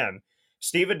that again.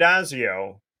 Steve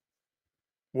Addazio,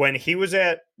 when he was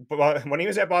at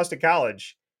Boston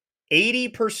College,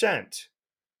 80%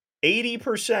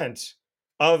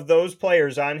 of those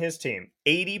players on his team,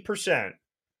 80%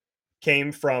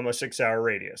 came from a 6-hour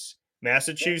radius.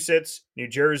 Massachusetts, New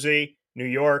Jersey, New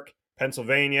York,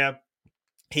 Pennsylvania.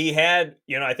 He had,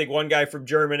 I think one guy from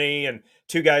Germany and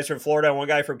two guys from Florida and one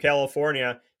guy from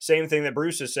California. Same thing that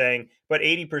Bruce is saying, but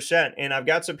 80%. And I've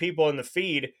got some people in the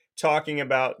feed talking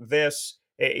about this,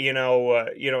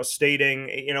 stating,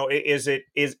 is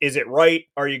it right?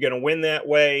 Are you going to win that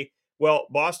way? Well,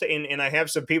 Boston, and I have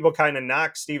some people kind of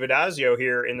knock Steve Adazio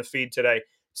here in the feed today.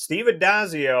 Steve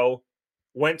Adazio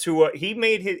went to he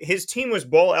made his team was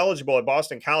bowl eligible at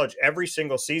Boston College every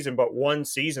single season, but one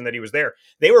season that he was there.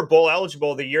 They were bowl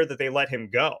eligible the year that they let him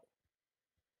go.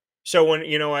 So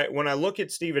when I look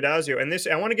at Steve Adazio, and this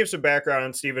I want to give some background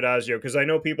on Steve Adazio because I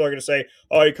know people are going to say,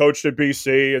 "Oh, he coached at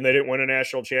BC and they didn't win a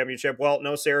national championship." Well,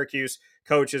 no Syracuse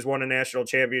coach has won a national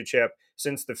championship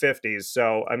since the '50s.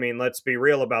 So I mean, let's be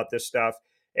real about this stuff.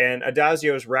 And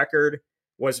Adazio's record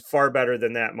was far better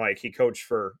than that, Mike. He coached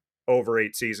for over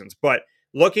 8 seasons. But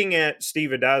looking at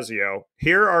Steve Adazio,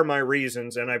 here are my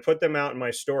reasons, and I put them out in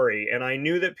my story. And I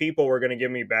knew that people were going to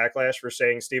give me backlash for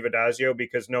saying Steve Adazio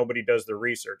because nobody does the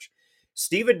research.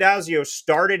 Steve Adazio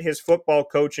started his football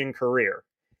coaching career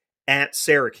at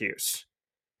Syracuse.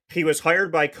 He was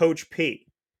hired by Coach P.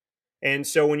 And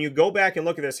so when you go back and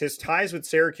look at this, his ties with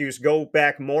Syracuse go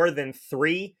back more than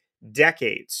 3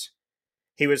 decades.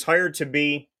 He was hired to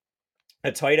be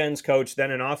a tight ends coach,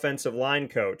 then an offensive line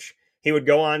coach. He would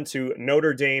go on to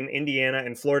Notre Dame, Indiana,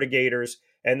 and Florida Gators,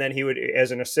 and then he would,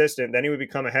 as an assistant, then he would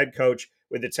become a head coach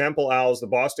with the Temple Owls, the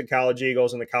Boston College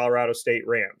Eagles, and the Colorado State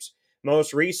Rams.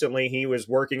 Most recently, he was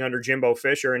working under Jimbo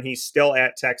Fisher, and he's still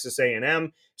at Texas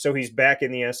A&M, so he's back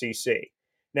in the SEC.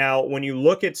 Now, when you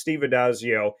look at Steve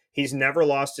Adazio, he's never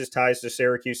lost his ties to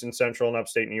Syracuse and Central and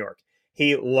Upstate New York.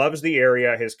 He loves the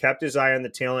area, has kept his eye on the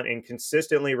talent, and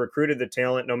consistently recruited the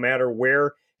talent no matter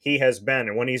where he has been.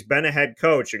 And when he's been a head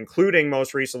coach, including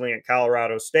most recently at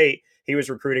Colorado State, he was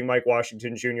recruiting Mike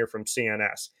Washington Jr. from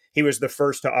CNS. He was the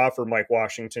first to offer Mike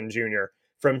Washington Jr.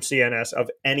 from CNS of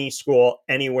any school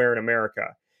anywhere in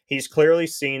America. He's clearly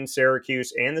seen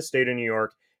Syracuse and the state of New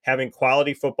York having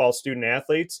quality football student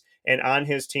athletes. And on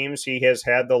his teams, he has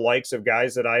had the likes of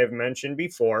guys that I have mentioned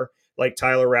before, like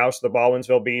Tyler Rouse, the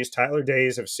Baldwinsville Bees, Tyler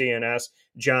Days of CNS,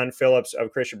 John Phillips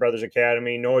of Christian Brothers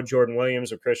Academy, Noah Jordan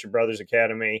Williams of Christian Brothers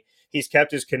Academy. He's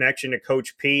kept his connection to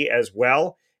Coach P as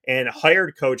well and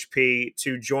hired Coach P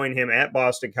to join him at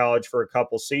Boston College for a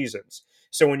couple seasons.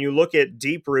 So when you look at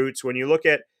deep roots, when you look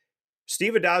at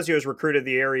Steve Adazio has recruited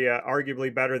the area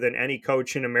arguably better than any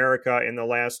coach in America in the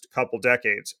last couple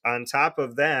decades. On top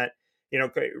of that,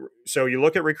 so you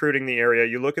look at recruiting the area,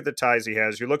 you look at the ties he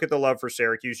has, you look at the love for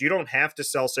Syracuse. You don't have to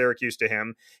sell Syracuse to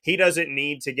him. He doesn't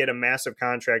need to get a massive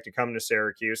contract to come to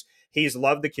Syracuse. He's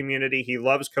loved the community. He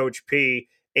loves Coach P,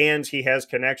 and he has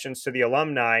connections to the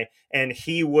alumni, and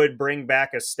he would bring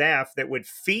back a staff that would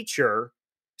feature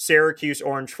Syracuse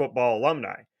Orange football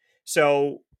alumni.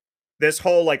 So this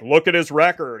whole look at his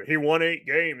record. He won 8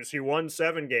 games. He won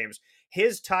 7 games.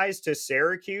 His ties to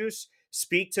Syracuse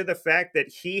speak to the fact that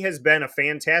he has been a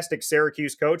fantastic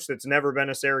Syracuse coach that's never been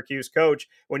a Syracuse coach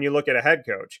when you look at a head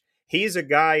coach. He's a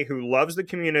guy who loves the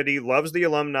community, loves the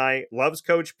alumni, loves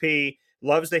Coach P,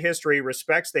 loves the history,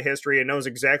 respects the history, and knows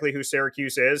exactly who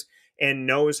Syracuse is and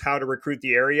knows how to recruit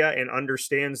the area and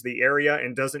understands the area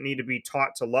and doesn't need to be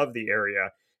taught to love the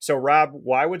area. So, Rob,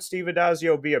 why would Steve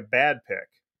Adazio be a bad pick?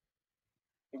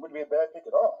 It wouldn't be a bad pick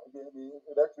at all. It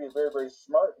would actually be a very, very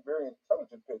smart, very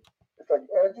intelligent pick. It's like,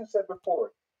 as you said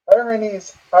before, hiring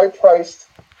these high priced,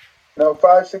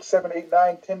 $5, 6, 7, 8,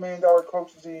 9, $10 million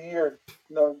coaches a year,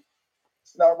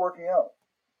 it's not working out.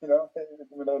 Look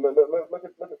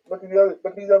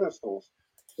at these other schools.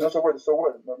 So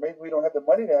what? Maybe we don't have the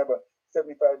money to have a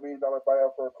 $75 million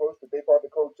buyout for a coach, but they bought the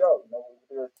coach out. With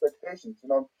their expectations.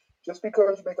 Just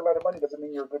because you make a lot of money doesn't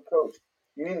mean you're a good coach.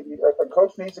 A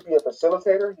coach needs to be a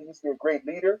facilitator. He needs to be a great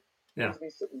leader. Yeah. He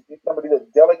needs to be somebody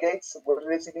that delegates what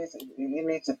it is he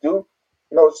needs to do.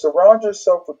 Surround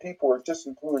yourself with people who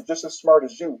are just as smart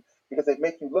as you because they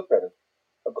make you look better.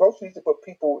 A coach needs to put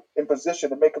people in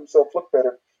position to make himself look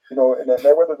better. And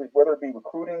whether it be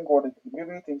recruiting, going to the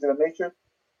community, things of that nature.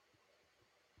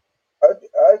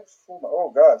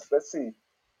 Oh gosh, let's see.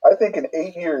 I think in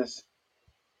 8 years,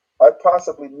 I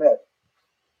possibly met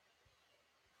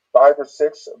 5 or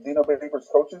 6 of Dino Babers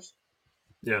coaches.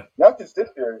 Yeah. Not just this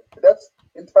year, but that's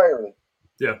entirely.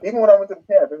 Yeah. Even when I went to the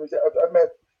camp, I met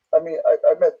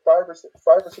 5 or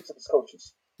 6 of his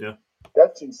coaches. Yeah.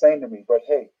 That's insane to me. But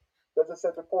hey, as I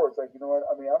said before, it's like, you know what?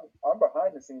 I'm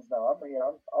behind the scenes now. I'm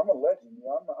a legend.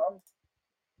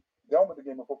 done with the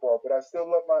game of football, but I still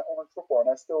love my own football, and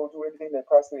I still do anything that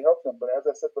possibly helps them. But as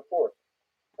I said before,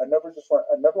 I never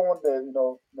wanted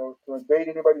to, to invade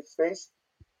anybody's space,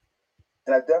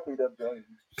 and I definitely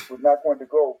was not going to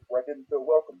go where I didn't feel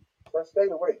welcome. So I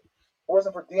stayed away. If it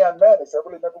wasn't for Deion Maddox, I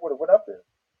really never would have went up there.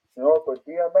 But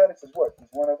Deion Maddox is what? He's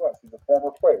one of us. He's a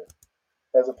former player.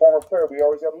 As a former player, we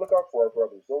always have to look out for our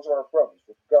brothers. Those are our brothers,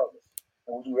 regardless.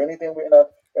 And we'll do anything in our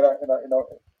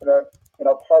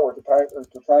power to try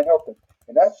and help them.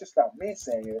 And that's just not me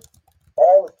saying it.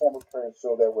 All the former players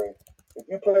feel that way. If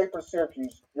you play for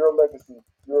Syracuse, you're a legacy.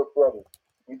 You're a brother.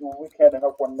 We do what we can to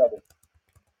help one another.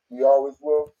 We always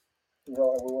will, and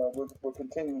we'll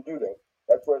continue to do that.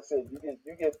 That's what I said. You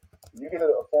get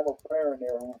a former player in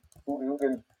there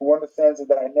who understands the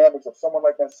dynamics of someone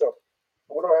like myself.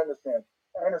 What do I understand?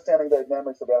 I understand the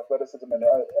dynamics of athleticism and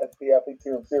the athletes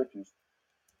here in Syracuse.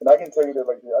 And I can tell you that,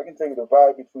 I can tell you the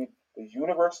vibe between the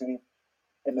university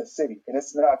and the city, and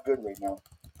it's not good right now.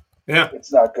 Yeah.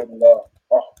 It's not good at all.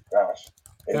 Oh gosh,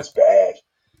 Yeah. it's bad.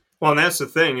 Well, and that's the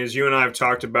thing is you and I have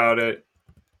talked about it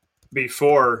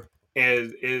before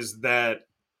is that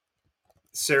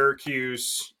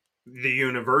Syracuse, the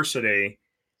university,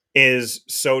 is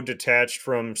so detached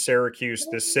from Syracuse,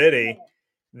 the city,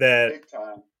 that Big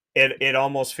time. it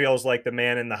almost feels like the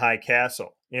man in the high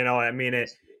castle. I mean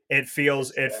it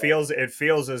feels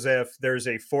as if there's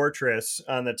a fortress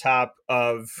on the top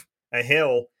of a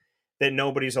hill that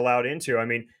nobody's allowed into. I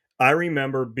mean, I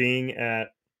remember being at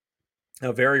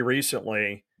very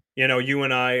recently, you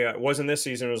and I, wasn't this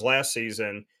season, it was last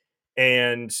season,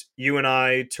 and you and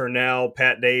I, Turnell,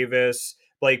 Pat Davis,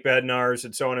 Blake Bednars,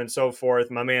 and so on and so forth,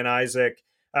 my man Isaac,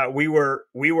 we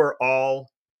were all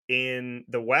in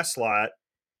the West lot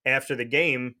after the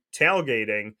game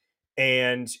tailgating,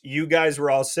 and you guys were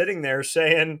all sitting there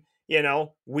saying,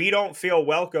 we don't feel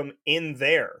welcome in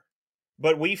there,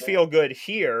 but we feel good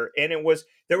here. And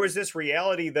there was this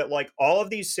reality that, like, all of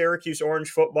these Syracuse Orange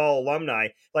football alumni,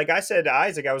 like I said to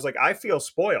Isaac, I was like, I feel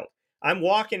spoiled. I'm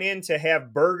walking in to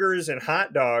have burgers and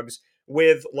hot dogs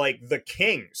with, like, the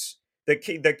Kings,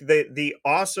 the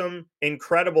awesome,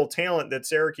 incredible talent that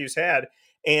Syracuse had,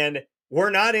 and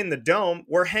we're not in the dome.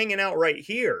 We're hanging out right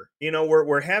here.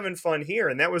 We're having fun here,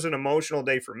 and that was an emotional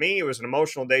day for me. It was an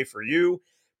emotional day for you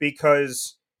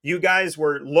because you guys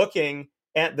were looking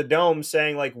at the dome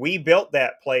saying, like, we built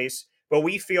that place, but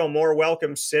we feel more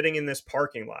welcome sitting in this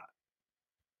parking lot.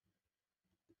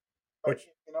 Which,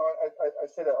 I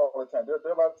say that all the time. There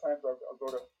are a lot of times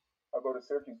I'll go to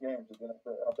Syracuse games,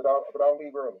 but I'll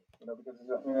leave early,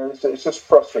 because it's just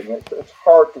frustrating. It's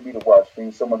hard for me to watch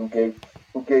being someone who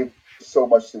gave so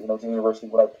much to the university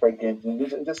when I played games,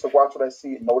 and just to watch what I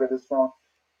see and know that it's wrong.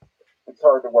 It's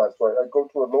hard to watch. So I go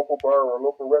to a local bar or a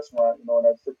local restaurant, and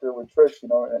I'd sit there with Trish,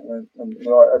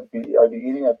 I'd be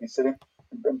eating, I'd be sitting,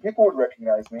 and people would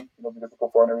recognize me, because of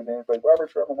football and everything. It's like, Robert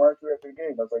Sherman, why aren't you after the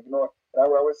game? I was like, and I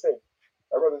would always say,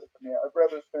 I'd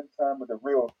rather spend time with the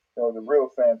real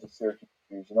fans of Syracuse,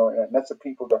 and that's the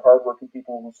people, the hardworking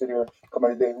people who sit here, come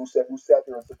every day, who sat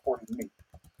there and supported me.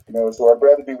 So I'd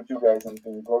rather be with you guys than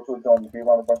go to a dome and be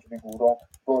around a bunch of people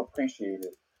who don't appreciate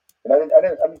it. And I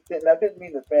didn't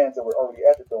mean the fans that were already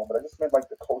at the dome, but I just meant like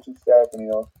the coaching staff and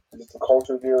just the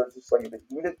culture there. It's just like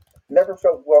never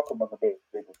felt welcome on the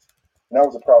Bagels, and that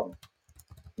was a problem.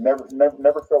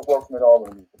 Never felt welcome at all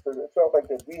in me. It felt like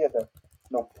that we had to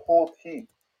pull teeth,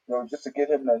 just to get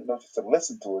him to just to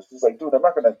listen to us. Just like, dude, I'm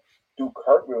not gonna do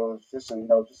cartwheels just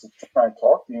to try and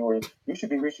talk to you. Or you should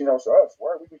be reaching out to us.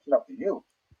 Why are we reaching out to you?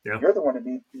 yeah. You're the one that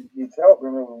needs help.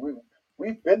 Remember,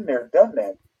 we've been there, done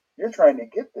that. You're trying to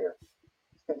get there.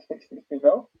 you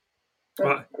know?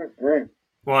 Well, Good grief.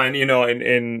 well,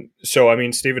 and so, I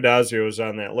mean, Steve Adazio is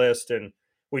on that list, and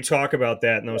we talk about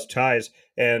that and those ties,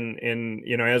 and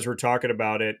as we're talking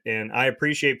about it, and I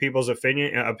appreciate people's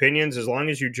opinions as long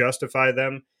as you justify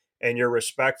them and you're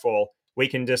respectful. We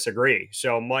can disagree.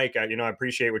 So, Mike, I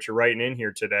appreciate what you're writing in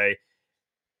here today.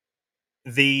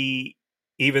 The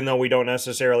Even though we don't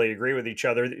necessarily agree with each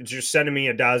other, just sending me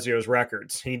Adazio's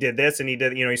records. He did this, and he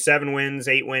did, he's 7 wins,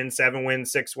 8 wins, 7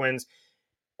 wins, 6 wins.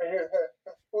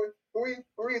 Who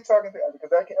are you talking to?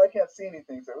 Because I can't see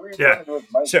anything. So who are you Yeah. talking to?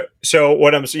 Is Mike? So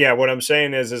what I'm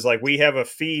saying is like we have a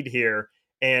feed here,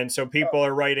 and so people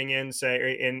are writing in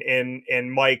say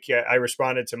and Mike. I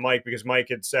responded to Mike because Mike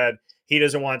had said he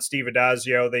doesn't want Steve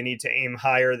Adazio. They need to aim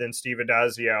higher than Steve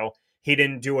Adazio. He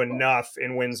didn't do enough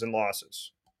in wins and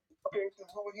losses. Okay, so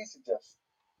who would he suggest?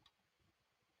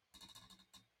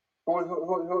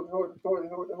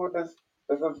 Who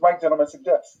does Mike gentleman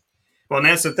suggest? Well, and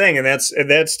that's the thing, and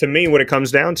that's to me what it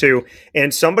comes down to.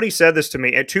 And somebody said this to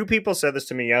me, and two people said this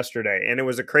to me yesterday, and it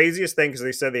was the craziest thing because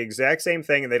they said the exact same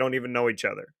thing, and they don't even know each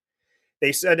other.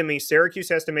 They said to me, Syracuse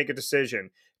has to make a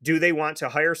decision. Do they want to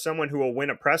hire someone who will win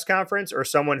a press conference or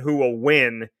someone who will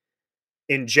win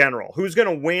in general? Who's going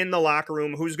to win the locker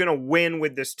room? Who's going to win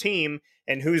with this team?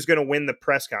 And who's going to win the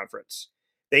press conference?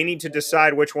 They need to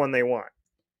decide which one they want.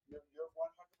 You're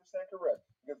 100% correct.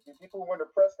 Because the people who win the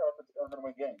press conference are going to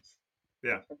win games.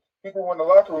 Yeah. People who win the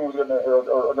locker room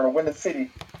are going to win the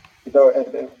city,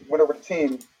 and win over the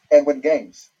team and win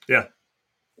games. Yeah.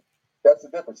 That's the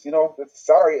difference.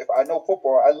 Sorry if I know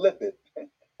football, I lived it.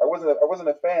 I wasn't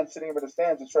a fan sitting in the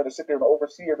stands just trying to sit there and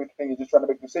oversee everything and just trying to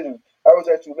make decisions. I was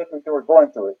actually living through it,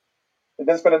 going through it, and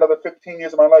then spent another 15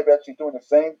 years of my life actually doing the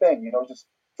same thing. Just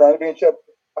trying to be a champ.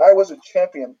 I was a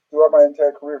champion throughout my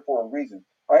entire career for a reason.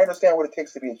 I understand what it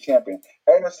takes to be a champion.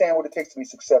 I understand what it takes to be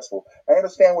successful. I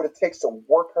understand what it takes to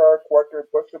work hard, work your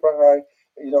bust your behind,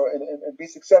 and be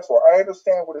successful. I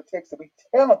understand what it takes to be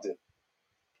talented.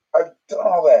 I've done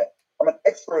all that. I'm an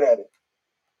expert at it.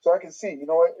 So I can see,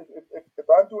 if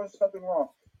I'm doing something wrong,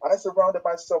 I surrounded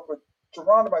myself with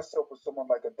someone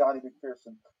like a Donnie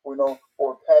McPherson,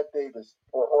 or Pat Davis,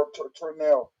 or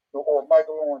Turnell, or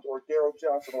Michael Owens, or Daryl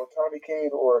Johnson, or Tommy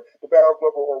Kane, or the Barrel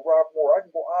Glover, or Rob Moore. I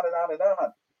can go on and on and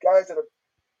on. Guys that have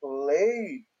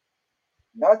played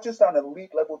not just on elite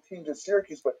level teams in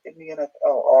Syracuse, but in the NFL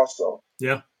also.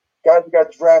 Yeah. Guys who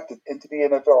got drafted into the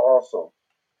NFL also.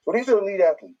 So these are elite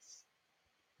athletes.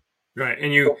 Right.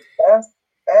 And you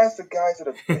ask the guys that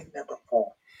have been there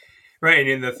before. Right.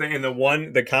 And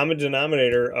the common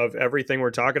denominator of everything we're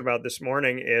talking about this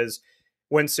morning is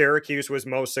when Syracuse was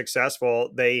most successful,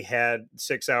 they had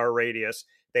 6-hour radius.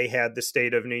 They had the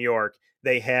state of New York.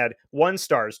 They had 1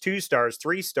 stars, 2 stars,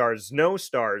 3 stars, no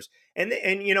stars. And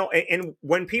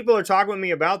when people are talking with me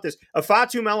about this,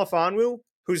 Afatu Melifonwu,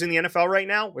 who's in the NFL right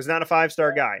now, was not a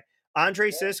 5-star guy.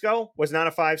 Andre Cisco was not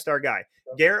a 5-star guy.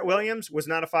 Garrett Williams was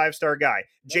not a 5-star guy.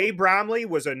 Jay Bromley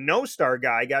was a no-star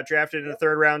guy, got drafted in the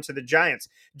 3rd round to the Giants.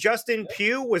 Justin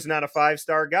Pugh was not a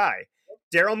 5-star guy.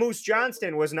 Daryl Moose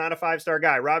Johnston was not a 5-star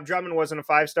guy. Rob Drummond wasn't a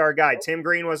 5-star guy. Tim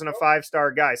Green wasn't a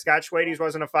 5-star guy. Scott Schwades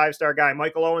wasn't a 5-star guy.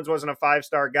 Michael Owens wasn't a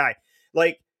 5-star guy.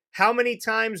 Like, how many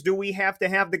times do we have to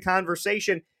have the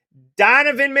conversation?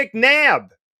 Donovan McNabb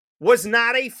was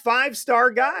not a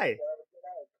 5-star guy.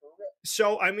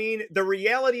 So, I mean, the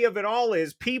reality of it all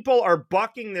is people are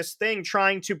bucking this thing,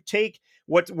 trying to take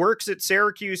what works at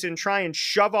Syracuse and try and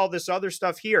shove all this other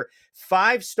stuff here.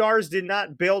 5 stars did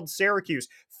not build Syracuse.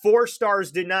 4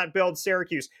 stars did not build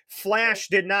Syracuse. Flash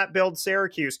did not build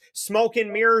Syracuse. Smoke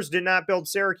and mirrors did not build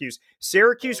Syracuse.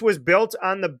 Syracuse was built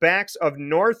on the backs of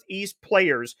Northeast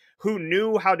players who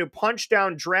knew how to punch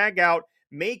down, drag out,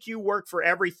 make you work for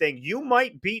everything. You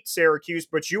might beat Syracuse,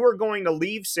 but you are going to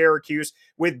leave Syracuse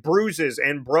with bruises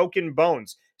and broken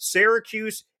bones.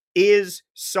 Syracuse is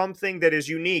something that is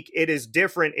unique. It is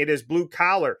different. It is blue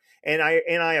collar. And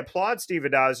I applaud Steve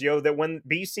Addazio that when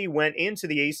BC went into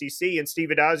the ACC and Steve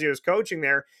Addazio is coaching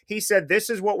there, he said, this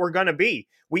is what we're going to be.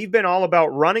 We've been all about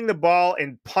running the ball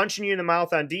and punching you in the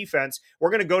mouth on defense.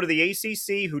 We're going to go to the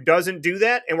ACC who doesn't do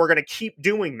that, and we're going to keep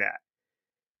doing that.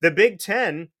 The Big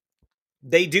Ten,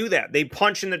 they do that. They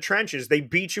punch in the trenches. They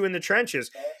beat you in the trenches.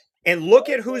 And look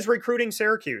at who's recruiting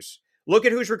Syracuse. Look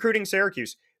at who's recruiting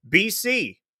Syracuse.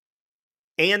 BC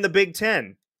and the Big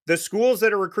Ten. The schools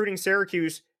that are recruiting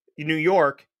Syracuse, New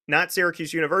York, not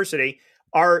Syracuse University,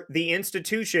 are the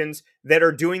institutions that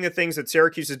are doing the things that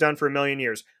Syracuse has done for a million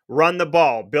years. Run the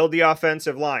ball, build the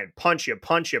offensive line, punch you,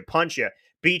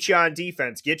 beat you on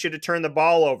defense, get you to turn the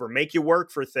ball over, make you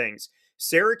work for things.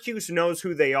 Syracuse knows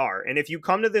who they are. And if you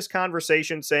come to this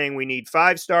conversation saying we need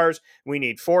 5 stars, we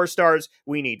need 4 stars,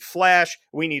 we need flash,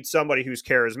 we need somebody who's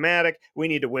charismatic, we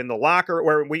need to win the locker,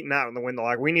 or we not win the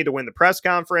locker, we need to win the press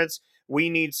conference,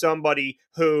 we need somebody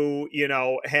who,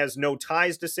 has no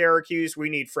ties to Syracuse,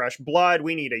 we need fresh blood,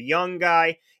 we need a young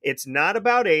guy. It's not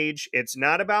about age, it's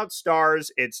not about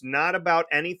stars, it's not about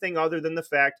anything other than the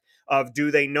fact of,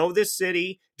 do they know this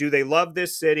city? Do they love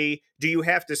this city? Do you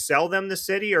have to sell them the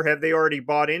city, or have they already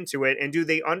bought into it? And do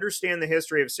they understand the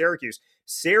history of Syracuse?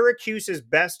 Syracuse's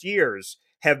best years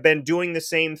have been doing the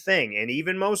same thing. And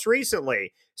even most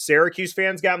recently, Syracuse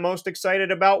fans got most excited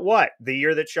about what? The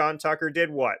year that Sean Tucker did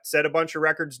what? Set a bunch of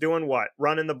records doing what?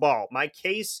 Running the ball. My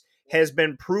case has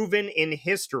been proven in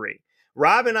history.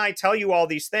 Rob and I tell you all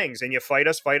these things, and you fight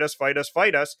us, fight us, fight us,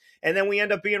 fight us, and then we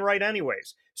end up being right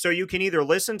anyways. So you can either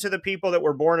listen to the people that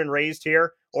were born and raised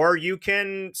here, or you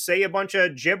can say a bunch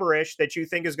of gibberish that you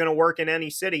think is going to work in any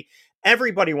city.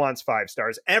 Everybody wants 5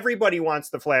 stars. Everybody wants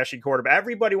the flashy quarterback.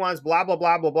 Everybody wants blah, blah,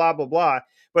 blah, blah, blah, blah, blah.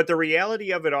 But the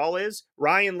reality of it all is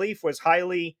Ryan Leaf was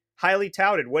highly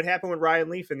touted. What happened with Ryan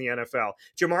Leaf in the NFL?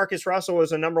 Jamarcus Russell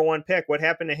was a number 1 pick. What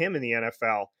happened to him in the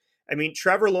NFL? I mean,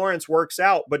 Trevor Lawrence works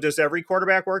out, but does every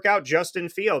quarterback work out? Justin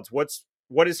Fields,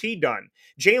 what has he done?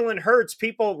 Jalen Hurts,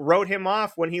 people wrote him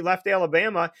off when he left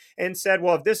Alabama and said,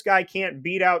 well, if this guy can't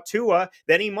beat out Tua,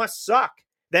 then he must suck.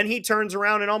 Then he turns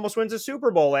around and almost wins a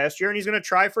Super Bowl last year, and he's going to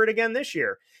try for it again this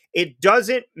year. It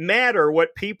doesn't matter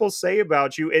what people say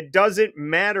about you. It doesn't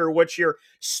matter what your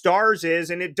stars is,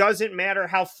 and it doesn't matter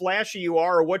how flashy you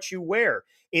are or what you wear.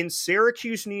 In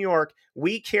Syracuse, New York,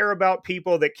 we care about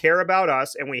people that care about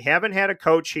us, and we haven't had a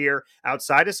coach here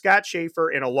outside of Scott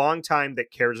Schaefer in a long time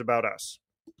that cares about us.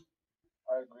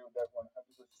 I agree with that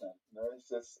 100%. It's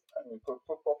just, I mean,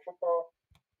 football.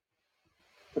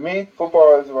 To me,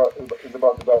 football is about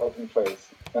developing players,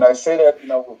 and I say that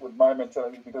with my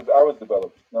mentality because I was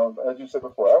developed. As you said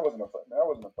before, I wasn't a 5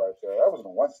 star. I wasn't a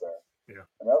 1 star. Yeah.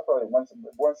 I mean, I was probably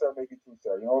one star, maybe 2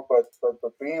 star.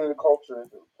 But being in the culture,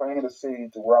 playing in the city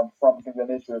to where I'm from, things of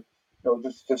that nature,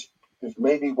 just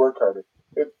made me work harder.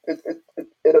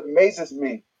 It amazes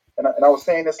me, and I was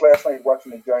saying this last night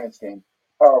watching the Giants game,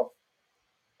 how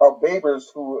Babers,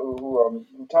 who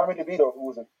Tommy DeVito, who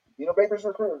was a Dino Babers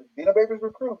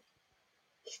recruit,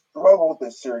 struggled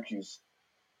at Syracuse.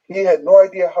 He had no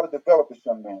idea how to develop this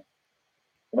young man.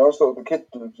 So the kid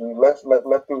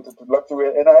left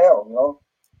through NIL.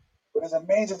 But it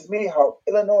amazes me how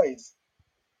Illinois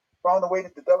found a way to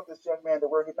develop this young man to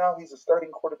where now he's a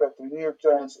starting quarterback for the New York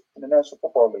Giants in the National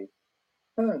Football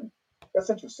League.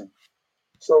 That's interesting.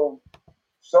 So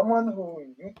someone who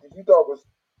you thought was,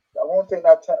 I won't say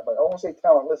not talent, but I won't say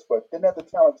talentless, but didn't have the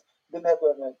talent, didn't have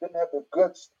the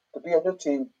goods to be on your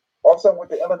team. All of a sudden, with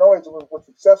the Illinois, was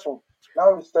successful.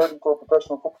 Now he's starting for a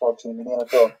professional football team in the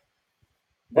NFL.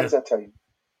 What does that tell you?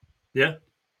 Yeah,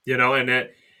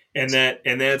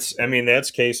 that's I mean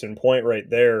that's case in point right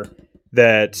there.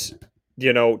 That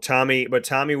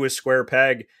Tommy was square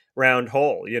peg round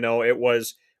hole. It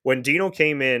was when Dino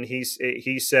came in. He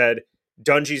said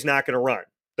Dungy's not going to run.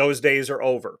 Those days are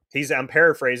over. I'm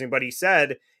paraphrasing, but he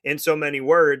said in so many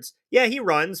words, yeah, he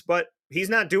runs, but he's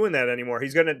not doing that anymore.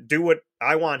 He's going to do what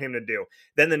I want him to do.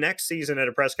 Then the next season at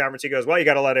a press conference, he goes, well, you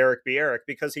got to let Eric be Eric,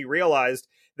 because he realized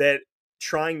that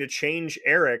trying to change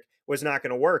Eric was not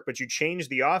going to work, but you change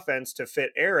the offense to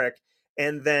fit Eric,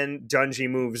 and then Dungy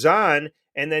moves on,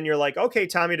 and then you're like, okay,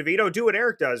 Tommy DeVito, do what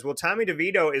Eric does. Well, Tommy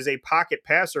DeVito is a pocket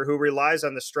passer who relies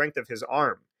on the strength of his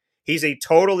arm. He's a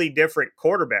totally different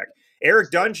quarterback.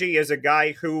 Eric Dungy is a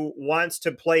guy who wants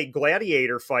to play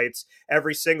gladiator fights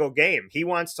every single game. He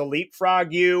wants to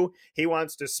leapfrog you. He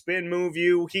wants to spin move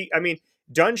you.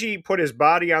 Dungy put his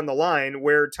body on the line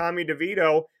where Tommy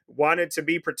DeVito wanted to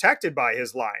be protected by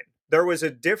his line. There was a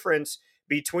difference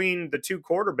between the two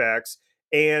quarterbacks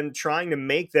and trying to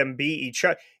make them be each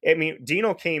other. I mean,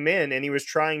 Dino came in and he was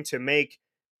trying to make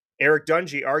Eric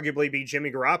Dungy arguably be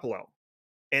Jimmy Garoppolo.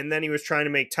 And then he was trying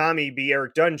to make Tommy be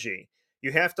Eric Dungy.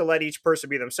 You have to let each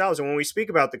person be themselves. And when we speak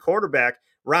about the quarterback,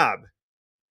 Rob,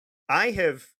 I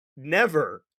have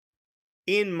never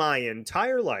in my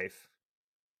entire life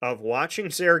of watching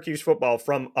Syracuse football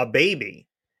from a baby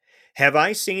have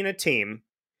I seen a team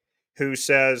who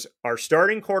says our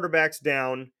starting quarterback's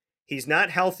down, he's not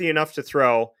healthy enough to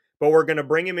throw, but we're going to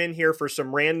bring him in here for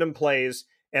some random plays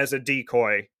as a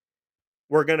decoy.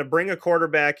 We're going to bring a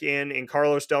quarterback in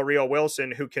Carlos Del Rio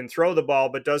Wilson who can throw the ball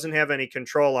but doesn't have any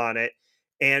control on it.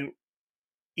 And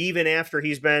even after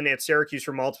he's been at Syracuse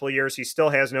for multiple years, he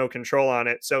still has no control on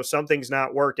it. So something's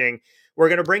not working. We're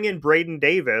going to bring in Braden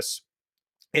Davis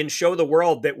and show the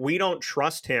world that we don't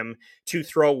trust him to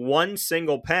throw one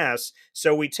single pass.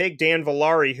 So we take Dan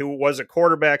Villari, who was a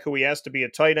quarterback, who he asked to be a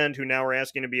tight end, who now we're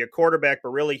asking to be a quarterback,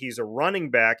 but really he's a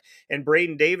running back. And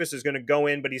Braden Davis is going to go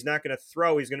in, but he's not going to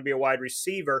throw. He's going to be a wide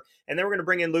receiver. And then we're going to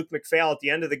bring in Luke McPhail at the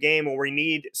end of the game where we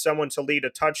need someone to lead a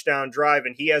touchdown drive,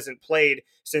 and he hasn't played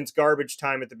since garbage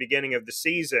time at the beginning of the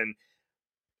season.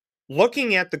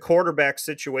 Looking at the quarterback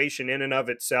situation in and of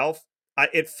itself,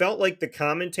 it felt like the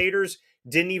commentators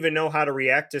didn't even know how to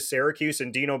react to Syracuse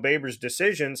and Dino Babers'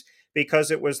 decisions, because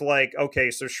it was like,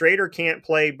 okay, so Schrader can't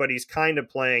play, but he's kind of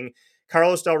playing.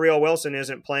 Carlos Del Rio Wilson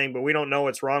isn't playing, but we don't know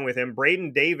what's wrong with him.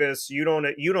 Braden Davis, you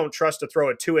don't trust to throw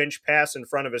a 2-inch pass in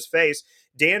front of his face.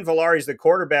 Dan Villari's the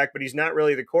quarterback, but he's not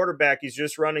really the quarterback. He's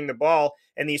just running the ball.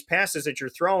 And these passes that you're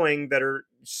throwing that are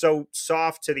so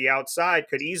soft to the outside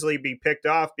could easily be picked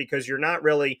off because you're not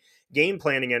really game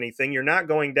planning anything. You're not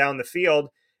going down the field.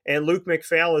 And Luke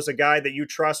McPhail is a guy that you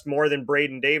trust more than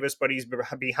Braden Davis, but he's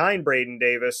behind Braden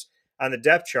Davis on the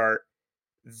depth chart.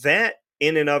 That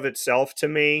in and of itself, to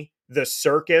me, the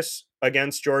circus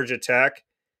against Georgia Tech,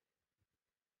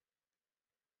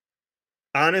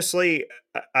 honestly,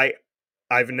 I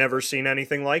I've never seen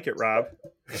anything like it, Rob.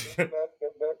 That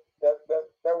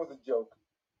was a joke.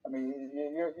 I mean,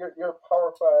 you're a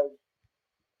Power Five,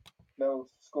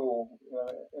 school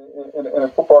in a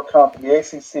football conference,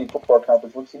 the ACC football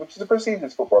conference, which is a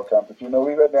prestigious football conference.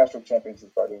 We've had national champions as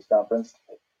part of this conference,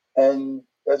 and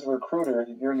as a recruiter,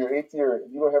 you're in your 8th year.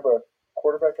 You don't have a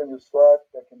quarterback on your squad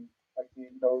that can actually,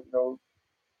 throw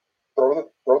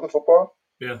the football,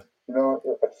 Yeah.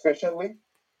 efficiently.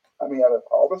 I mean, out of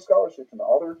all the scholarships and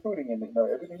all the recruiting and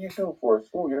everything you do for a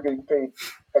school, you're getting paid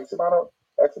X amount of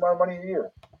money a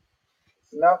year.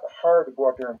 It's not hard to go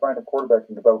out there and find a quarterback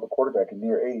and develop a quarterback in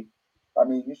year 8. I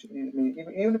mean, you should. I mean,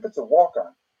 even if it's a walk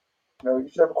on, you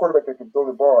should have a quarterback that can throw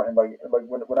the ball. And like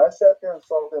when I sat there and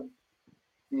saw them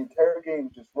the entire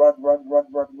game, just run,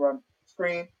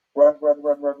 screen,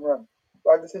 run.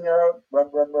 5 to 10 yard out,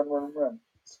 run,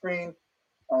 screen.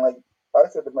 I'm like, I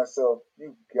said to myself,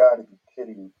 you got to be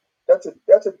kidding me. That's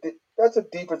a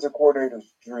defensive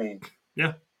coordinator's dream.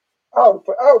 Yeah. I would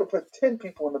have put 10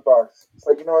 people in the box. It's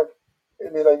like, what? I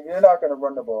mean, like, you're not going to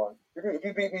run the ball. If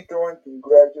you beat me throwing,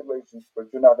 congratulations, but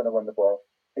you're not going to run the ball.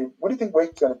 And what do you think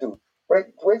Wake's going to do?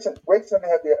 Wake's going to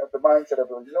have the mindset of,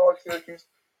 Syracuse,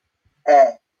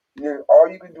 all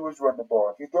you can do is run the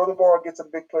ball. If you throw the ball and get some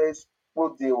big plays,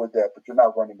 we'll deal with that, but you're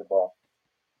not running the ball.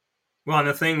 Well, and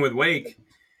the thing with Wake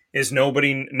is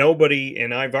nobody,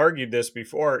 and I've argued this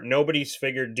before, nobody's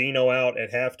figured Dino out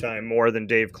at halftime more than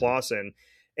Dave Clawson.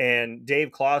 And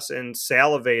Dave Clawson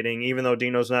salivating, even though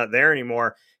Dino's not there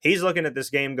anymore, he's looking at this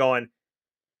game going,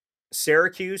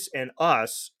 Syracuse and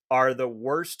us are the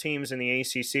worst teams in the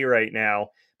ACC right now,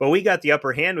 but we got the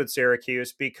upper hand with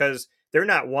Syracuse because they're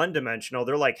not one dimensional.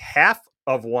 They're like half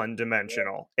of one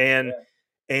dimensional. Yeah.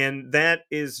 And that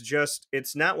is just,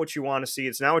 it's not what you want to see.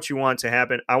 It's not what you want to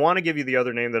happen. I want to give you the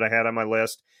other name that I had on my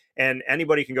list. And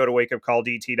anybody can go to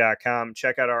wakeupcalldt.com,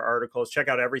 check out our articles, check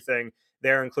out everything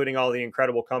there, including all the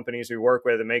incredible companies we work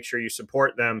with, and make sure you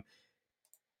support them.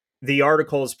 The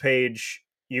articles page,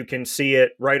 you can see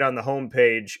it right on the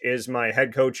homepage, is my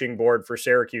head coaching board for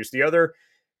Syracuse. The other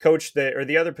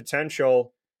the other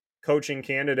potential coaching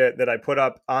candidate that I put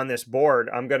up on this board,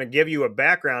 I'm going to give you a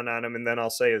background on him and then I'll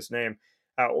say his name.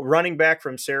 Running back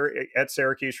at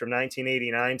Syracuse from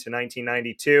 1989 to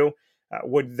 1992,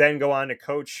 would then go on to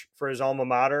coach for his alma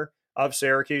mater of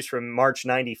Syracuse from March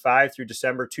 95 through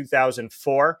December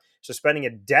 2004. So spending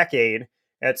a decade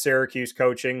at Syracuse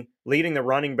coaching, leading the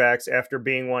running backs after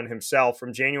being one himself.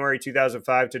 From January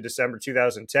 2005 to December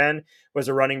 2010, was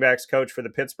a running backs coach for the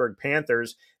Pittsburgh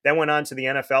Panthers, then went on to the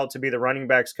NFL to be the running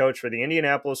backs coach for the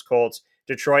Indianapolis Colts,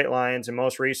 Detroit Lions, and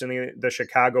most recently the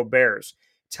Chicago Bears.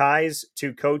 Ties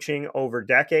to coaching over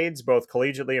decades, both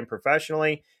collegiately and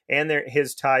professionally, and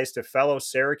his ties to fellow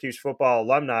Syracuse football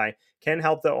alumni can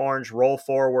help the Orange roll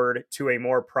forward to a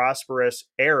more prosperous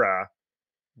era.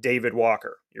 David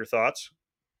Walker, your thoughts?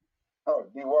 Oh,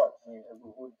 D. Walk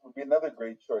would be another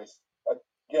great choice.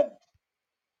 Again,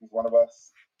 he's one of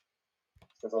us.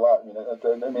 There's a lot. And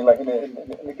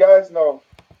the guys know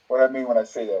what I mean when I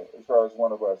say that. As far as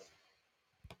one of us,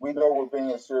 we know we're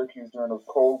being at Syracuse during those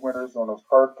cold winters, during those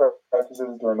hard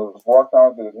practices, during those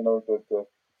walkdowns.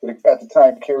 At the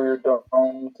time Carrier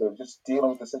Dome, to just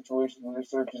dealing with the situation in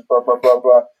Syracuse, blah blah blah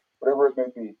blah, whatever it may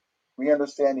be. We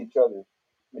understand each other.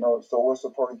 So we'll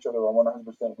support each other on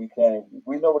 100%. We can.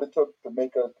 We know what it took to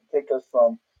take us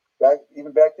from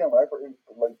even back then, right?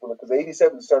 Because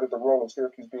 '87 started the role of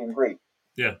Syracuse being great.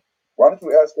 Yeah. Why don't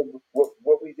you ask them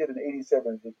what we did in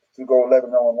 '87 to go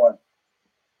 11-0-1?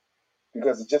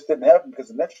 Because it just didn't happen. Because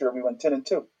the next year we went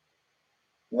 10-2.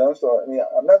 So I mean,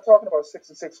 I'm not talking about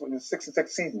 6-6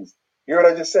 seasons. You hear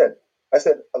what I just said? I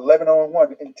said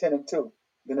 11-0-1 and 10-2.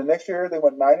 Then the next year they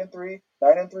went 9-3,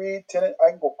 9-3, 10. I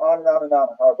can go on and on and on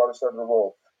how about starting to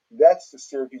roll. That's the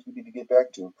Syracuse we need to get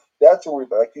back to. That's where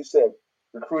we, like you said,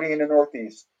 recruiting in the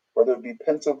Northeast, whether it be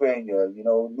Pennsylvania,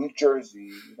 New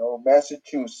Jersey,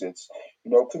 Massachusetts,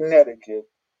 Connecticut.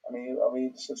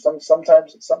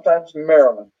 Sometimes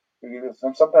Maryland,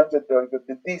 sometimes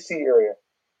the DC area.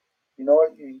 You know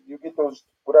what? You get those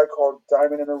what I call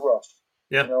diamond in the rough.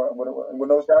 Yeah. And when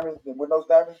those diamonds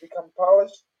become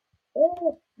polished,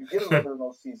 ooh, you get 11 of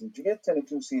those seasons. You get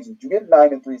 10-2 seasons. You get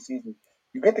 9-3 seasons.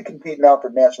 You get to compete now for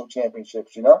national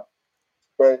championships.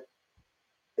 But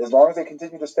as long as they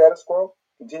continue the status quo,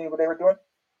 continue what they were doing,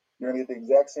 you're going to get the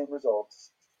exact same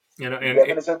results. The And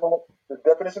definition, of, the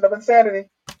definition of insanity.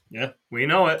 yeah, we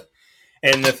know it.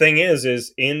 And the thing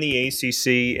is in the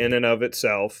ACC in and of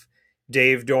itself,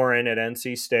 Dave Doran at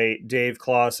NC State, Dave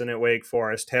Clawson at Wake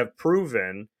Forest have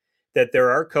proven that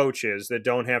there are coaches that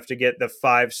don't have to get the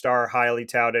 5-star, highly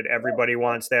touted, everybody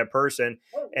wants that person,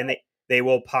 and they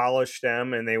will polish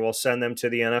them and they will send them to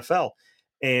the NFL.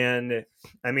 And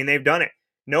I mean, they've done it.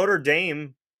 Notre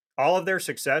Dame, all of their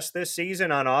success this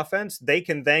season on offense, they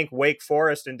can thank Wake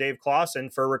Forest and Dave Clawson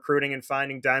for recruiting and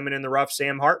finding diamond in the rough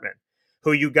Sam Hartman,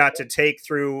 who you got to take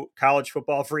through college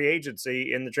football free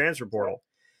agency in the transfer portal.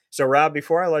 So, Rob,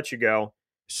 before I let you go,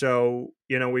 so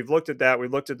we've looked at that.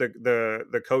 We've looked at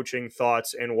the coaching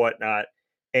thoughts and whatnot,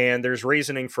 and there's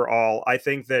reasoning for all. I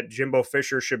think that Jimbo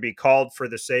Fisher should be called for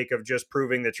the sake of just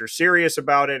proving that you're serious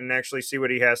about it and actually see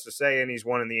what he has to say. And he's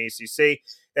won in the ACC.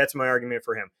 That's my argument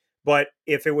for him. But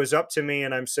if it was up to me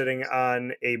and I'm sitting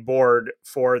on a board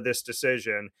for this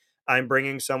decision, I'm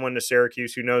bringing someone to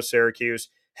Syracuse who knows Syracuse.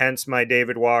 Hence my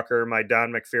David Walker, my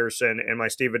Don McPherson, and my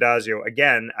Steve Adazio.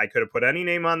 Again, I could have put any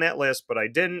name on that list, but I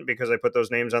didn't because I put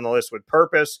those names on the list with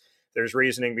purpose. There's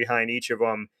reasoning behind each of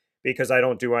them because I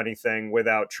don't do anything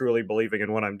without truly believing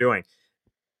in what I'm doing.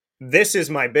 This is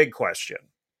my big question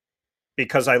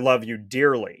because I love you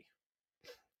dearly.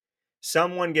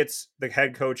 Someone gets the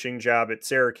head coaching job at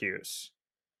Syracuse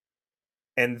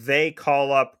and they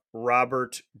call up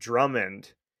Robert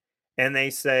Drummond and they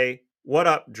say, "What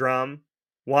up, Drum?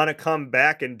 Want to come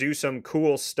back and do some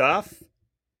cool stuff?"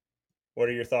 What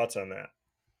are your thoughts on that?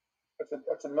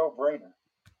 That's a no-brainer.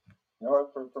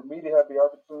 For me to have the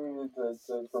opportunity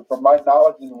from my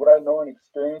knowledge and what I know and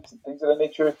experience and things of that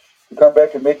nature, to come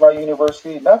back and make my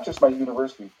university, not just my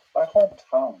university, my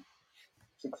hometown,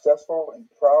 successful and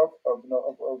proud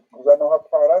because I know how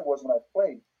proud I was when I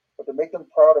played. But to make them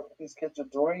proud of what these kids are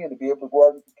doing and to be able to go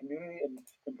out into the community and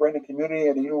to bring the community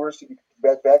and the university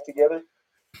back together,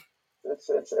 that's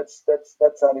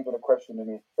not even a question to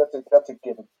me. That's a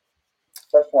given.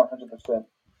 That's 100%.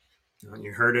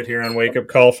 You heard it here on Wake Up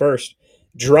Call first.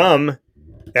 Drum,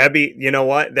 that'd be, you know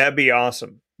what? That'd be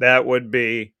awesome. That would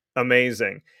be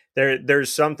amazing.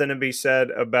 There's something to be said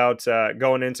about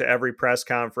going into every press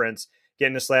conference,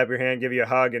 getting to slap your hand, give you a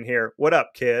hug, and hear, "What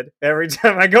up, kid?" Every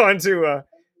time I go into To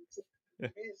me,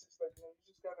 it's just like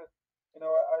you just gotta, I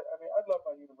mean, I love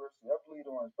my university. I bleed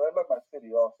orange, but I love my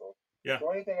city also. yeah. So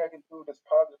anything I can do that's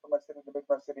positive for my city to make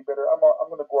my city better, I'm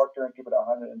gonna go out there and give it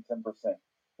 110%.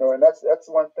 And that's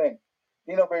one thing.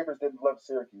 Dino Babers didn't love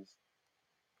Syracuse.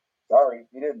 Sorry,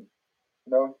 he didn't.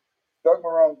 You know, Doug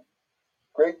Marone,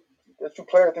 great, a true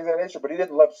player, things of that nature, but he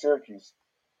didn't love Syracuse.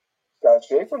 Scott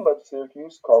Schaefer loved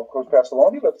Syracuse. Coach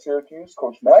Pasqualoni loved Syracuse.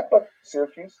 Coach Mack loved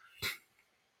Syracuse.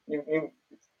 You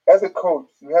as a coach,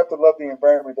 you have to love the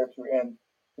environment that you're in,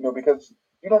 because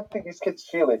you don't think these kids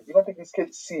feel it. You don't think these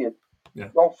kids see it. Yeah.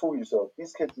 Don't fool yourself.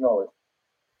 These kids know it.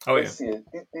 Oh They yeah. see it.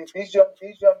 These young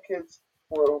kids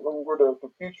were the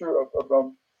future of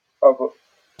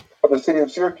the city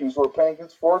of Syracuse who are playing good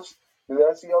sports that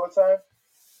I see all the time.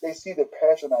 They see the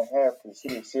passion I have for the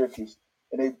city of Syracuse,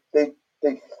 and they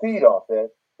feed off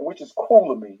that, which is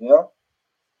cool to me. Well,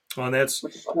 and that's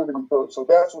Which is cool to me. So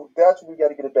that's what we got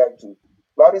to get it back to.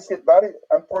 A lot of these kids,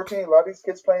 unfortunately, a lot of these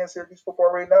kids playing Syracuse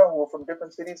football right now who are from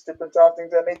different cities, different towns,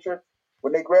 things of that nature,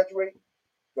 when they graduate,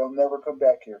 they'll never come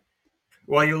back here.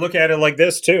 well, you look at it like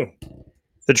this too.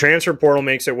 The transfer portal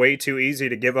makes it way too easy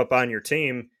to give up on your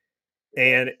team.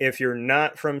 And if you're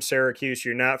not from Syracuse,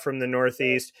 you're not from the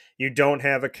Northeast, you don't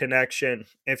have a connection.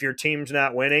 If your team's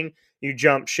not winning, you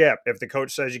jump ship. If the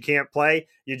coach says you can't play,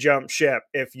 you jump ship.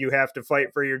 If you have to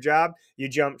fight for your job, you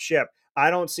jump ship. I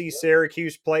don't see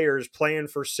Syracuse players playing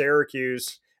for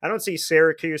Syracuse. I don't see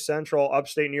Syracuse Central,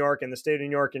 upstate New York, and the state of New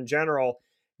York in general,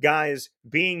 guys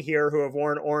being here who have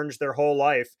worn orange their whole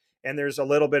life. And there's a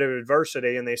little bit of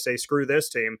adversity, and they say, screw this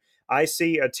team. I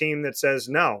see a team that says,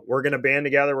 no, we're going to band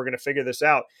together. We're going to figure this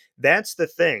out. That's the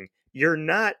thing. You're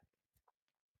not,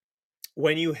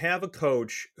 when you have a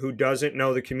coach who doesn't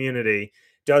know the community,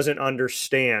 doesn't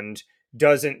understand,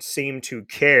 doesn't seem to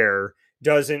care,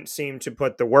 doesn't seem to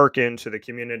put the work into the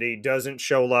community, doesn't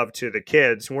show love to the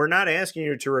kids. We're not asking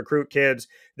you to recruit kids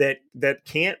that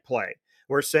can't play.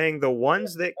 We're saying the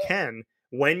ones that can,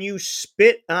 when you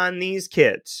spit on these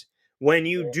kids, when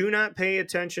you do not pay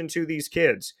attention to these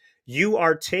kids, you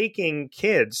are taking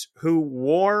kids who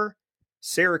wore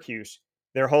Syracuse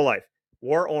their whole life,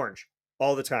 wore orange,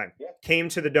 all the time, Yeah, came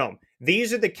to the Dome.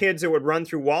 These are the kids that would run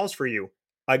through walls for you.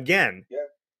 Again, yeah.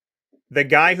 the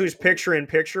guy This who's is picture in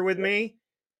picture with yeah, me,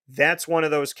 that's one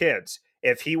of those kids.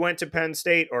 If he went to Penn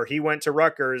State or he went to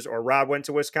Rutgers or Rob went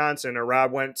to Wisconsin or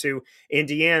Rob went to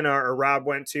Indiana or Rob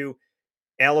went to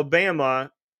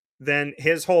Alabama, then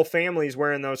his whole family is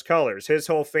wearing those colors. His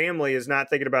whole family is not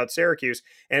thinking about Syracuse.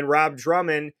 And Rob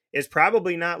Drummond is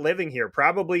probably not living here,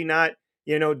 probably not,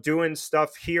 doing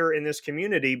stuff here in this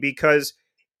community because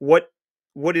what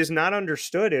what is not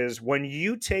understood is when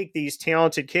you take these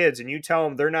talented kids and you tell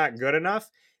them they're not good enough,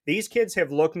 these kids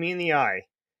have looked me in the eye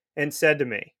and said to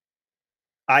me,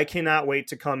 I cannot wait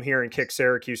to come here and kick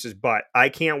Syracuse's butt. I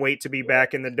can't wait to be yeah,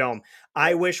 back in the Dome. I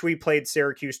yeah. wish we played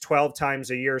Syracuse 12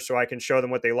 times a year so I can show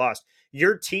them what they lost.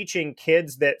 You're teaching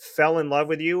kids that fell in love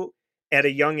with you at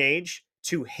a young age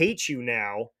to hate you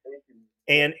now, Thank you.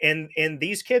 Yeah, and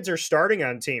these kids are starting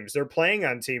on teams. They're playing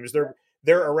on teams. yeah,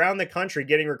 They're yeah. around the country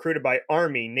getting recruited by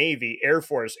Army, Navy, Air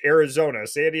Force, Arizona,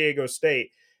 San Diego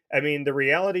State. I mean, the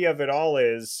reality of it all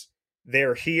is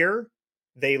they're here,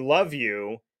 they love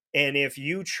you, and if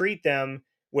you treat them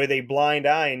with a blind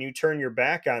eye and you turn your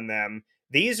back on them,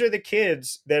 these are the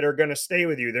kids that are going to stay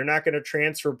with you. They're not going to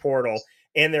transfer portal,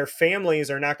 and their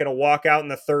families are not going to walk out in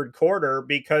the third quarter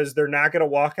because they're not going to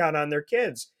walk out on their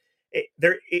kids.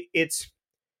 It's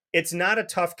not a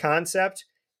tough concept,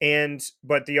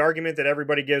 but the argument that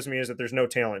everybody gives me is that there's no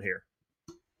talent here.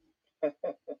 Yeah,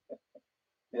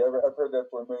 I've heard that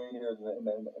for a million years,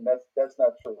 and that's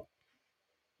not true.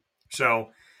 So,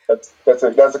 That's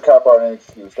a cop out and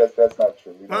excuse. That's not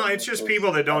true. well, it's just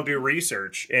people that I don't do mean,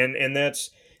 research, and that's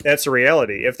the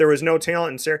reality. If there was no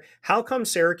talent in Syracuse, how come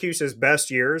Syracuse's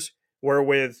best years were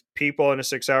with people in a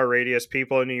 6 hour radius,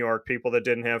 people in New York, people that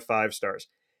didn't have 5 stars?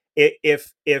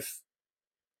 If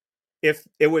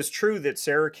it was true that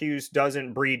Syracuse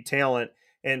doesn't breed talent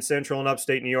and Central and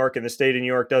Upstate New York and the state of New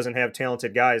York doesn't have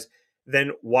talented guys,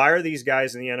 then why are these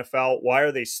guys in the NFL? Why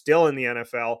are they still in the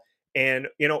NFL? And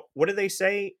what do they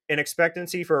say? An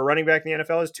expectancy for a running back in the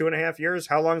NFL is 2.5 years.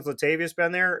 How long has Latavius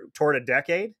been there? Toward a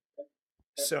decade.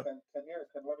 10, So 10 years,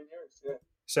 10, 11 years. Yeah,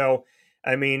 so,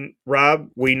 I mean, Rob,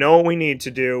 we know what we need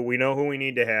to do. We know who we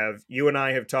need to have. You and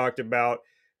I have talked about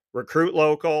recruit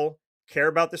local, care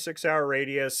about the 6 hour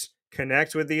radius,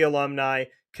 connect with the alumni,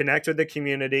 connect with the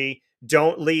community.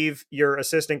 Don't leave your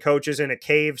assistant coaches in a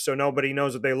cave so nobody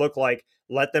knows what they look like.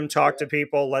 Let them talk yeah, to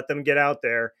people, let them get out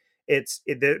there.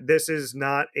 This is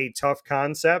not a tough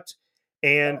concept.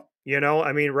 And, no,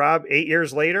 I mean, Rob, 8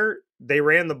 years later, they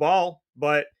ran the ball,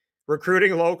 but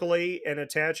recruiting locally and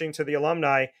attaching to the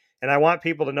alumni. And I want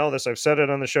people to know this. I've said it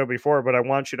on the show before, but I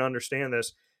want you to understand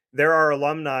this. There are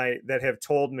alumni that have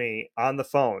told me on the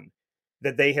phone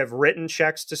that they have written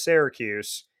checks to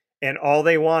Syracuse and all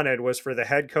they wanted was for the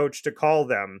head coach to call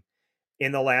them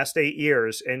in the last 8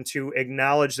 years and to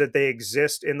acknowledge that they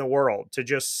exist in the world, to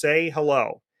just say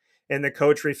hello. And the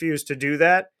coach refused to do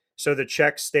that. So the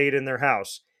check stayed in their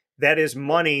house. That is yeah,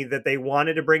 money that they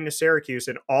wanted to bring to Syracuse.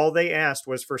 And all they asked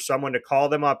was for someone to call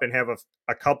them up and have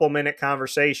a couple-minute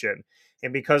conversation.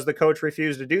 And because the coach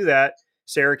refused to do that,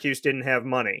 Syracuse didn't have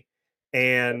money.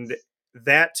 And that's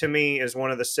that to me is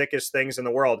one of the sickest things in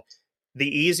the world. The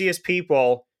easiest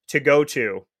people to go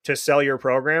to sell your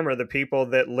program are the people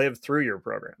that live through your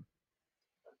program.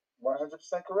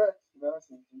 100% correct.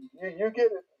 So you get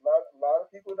it. A lot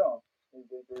of people don't.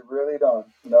 They really don't.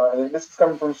 And this is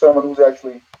coming from someone who's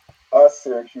actually a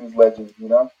Syracuse legend.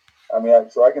 I mean,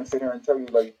 so I can sit here and tell you,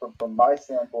 like, from my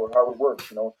standpoint, how it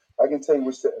works. I can tell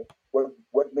you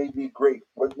what made me great,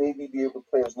 what made me be able to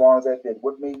play as long as I did,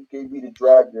 what gave me the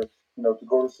drive there, to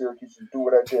go to Syracuse and do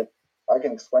what I did. I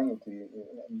can explain it to you,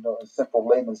 in simple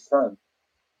layman's terms.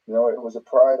 It was a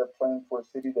pride of playing for a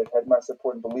city that had my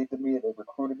support and believed in me and they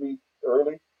recruited me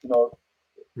early.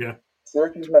 Yeah.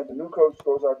 Syracuse met the new coach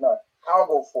goes out now. I'll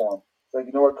go for him. It's like,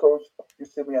 you know what, coach, you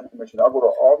send me on the mission. I'll go to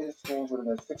all these schools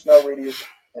within a 6 mile radius,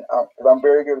 and because I'm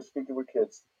very good at speaking with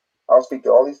kids, I'll speak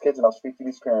to all these kids and I'll speak to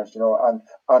these parents.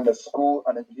 On the school,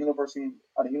 on the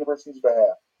university's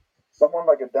behalf. Someone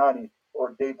like a Donnie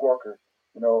or Dave Walker,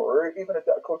 or even a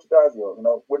Coach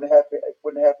Dazio, wouldn't have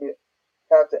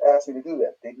to ask me to do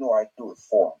that. They know I do it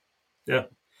for them Yeah.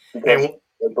 because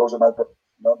And those are my brothers.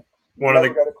 one of the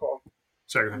Never got a call.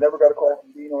 sorry. Never got a call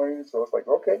from Dean or anything. So it's like,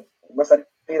 okay, you must not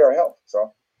need our help.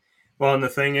 So Well, and the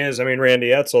thing is, I mean,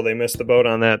 Randy Etzel, they missed the boat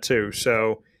on that too.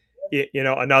 So,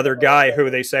 another guy who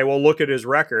they say, well, look at his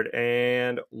record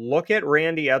and look at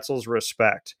Randy Etzel's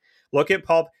respect. Look at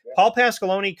yeah, Paul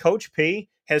Pasqualoni, Coach P,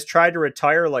 has tried to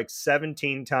retire like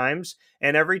 17 times.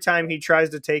 And every time yeah, he tries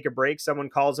to take a break, someone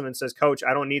calls him and says, Coach,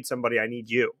 I don't need somebody. I need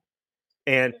you.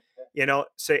 And yeah,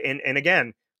 And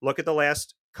again, look at the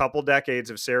last couple decades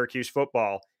of Syracuse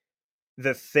football.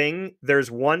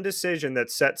 There's one decision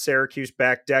that set Syracuse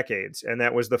back decades, and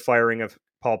that was the firing of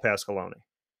Paul Pasqualoni.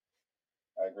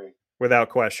 I agree. Without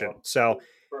question. So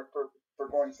for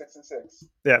going 6-6.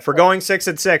 Yeah, for going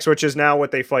 6-6, which is now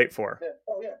what they fight for. Yeah.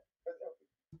 Oh yeah.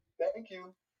 Thank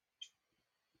you.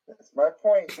 That's my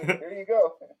point. There you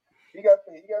go. He got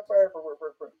fired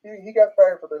he got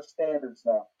fired for their standards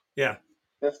now. Yeah.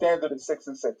 Their standard is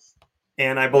 6-6.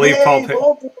 And I believe Paul.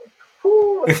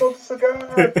 Let's go to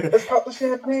cigar. Let's pop the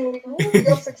champagne. We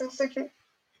got 6-6.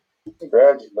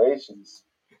 Congratulations.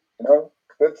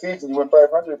 Good season. You went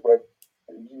 500, but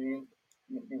you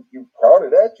proud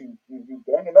of that. You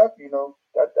banging up.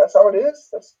 That's how it is.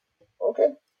 That's okay.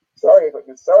 Sorry if I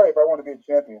want to be a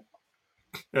champion.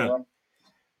 Yeah.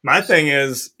 My thing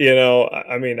is,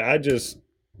 I just,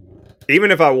 even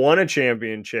if I won a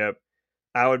championship,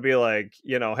 I would be like,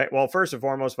 hey, well, first and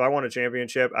foremost, if I won a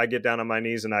championship, I'd get down on my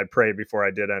knees and I'd pray before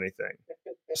I did anything.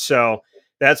 So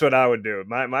that's what I would do.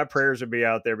 My prayers would be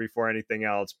out there before anything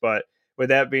else. But with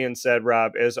that being said,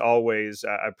 Rob, as always,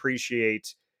 I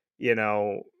appreciate,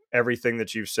 everything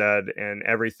that you've said and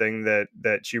everything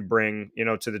that you bring,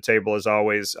 to the table. As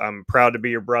always, I'm proud to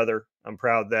be your brother. I'm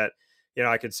proud that,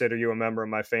 I consider you a member of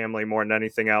my family more than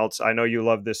anything else. I know you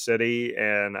love this city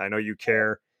and I know you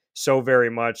care so very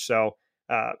much. So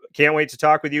can't wait to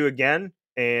talk with you again,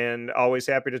 and always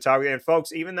happy to talk with you. And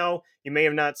folks, even though you may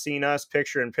have not seen us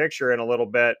picture in picture in a little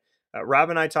bit,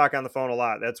 Rob and I talk on the phone a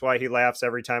lot. That's why he laughs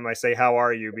every time I say, "How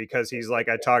are you?" Because he's like,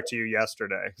 "I talked to you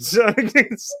yesterday." So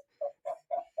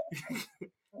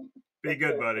be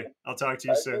good, buddy. I'll talk to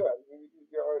you soon.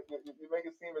 You make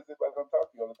it seem as if I don't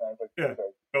talk to you all the time. Yeah,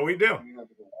 but we do. Talking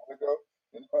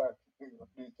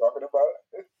about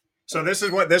it. So this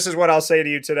is what I'll say to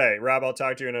you today, Rob. I'll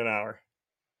talk to you in an hour.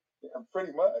 Yeah,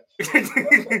 pretty much.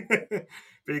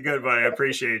 Be good, buddy. I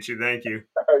appreciate you. Thank you.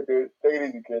 All right, dude. Take it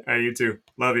easy, kid. All right, you too.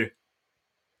 Love you.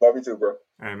 Love you too, bro. All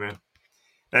right, man.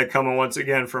 That coming once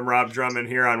again from Rob Drummond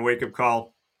here on Wake Up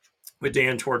Call with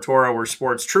Dan Tortora, where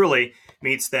sports truly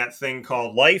meets that thing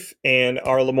called life. And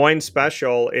our Lemoyne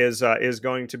special is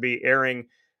going to be airing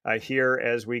here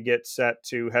as we get set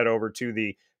to head over to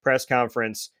the press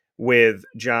conference with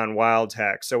John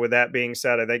Wildhack. So with that being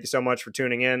said, I thank you so much for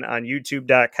tuning in on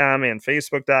youtube.com and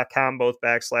facebook.com, both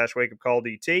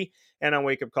 /wakeupcalldt, and on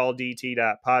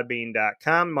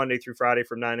wakeupcalldt.podbean.com, Monday through Friday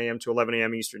from 9 a.m. to 11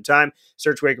 a.m. Eastern Time.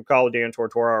 Search Wake Up Call with Dan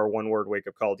Tortora, or one word, Wake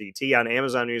Up Call DT, on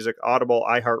Amazon Music, Audible,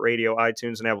 iHeartRadio,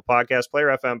 iTunes, and Apple Podcasts,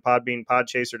 Player FM, Podbean,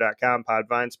 Podchaser.com,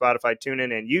 Podvine, Spotify,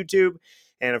 TuneIn, and YouTube.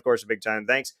 And of course, a big time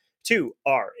thanks to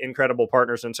our incredible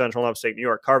partners in Central and Upstate New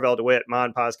York: Carvel DeWitt,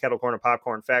 Mon Paz Kettle Corn and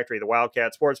Popcorn Factory, the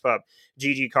Wildcat Sports Pub,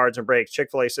 GG Cards and Breaks,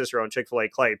 Chick-fil-A Cicero and Chick-fil-A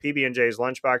Clay, PB&J's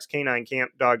Lunchbox, Canine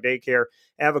Camp Dog Daycare,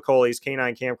 Avicoli's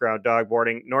Canine Campground Dog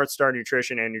Boarding, North Star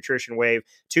Nutrition and Nutrition Wave,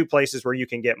 two places where you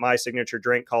can get my signature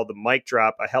drink called the Mic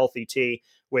Drop, a healthy tea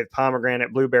with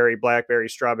pomegranate, blueberry, blackberry,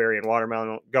 strawberry, and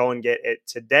watermelon. Go and get it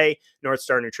today. North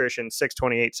Star Nutrition,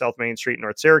 628 South Main Street,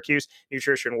 North Syracuse.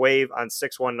 Nutrition Wave on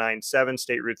 6197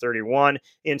 State Route 31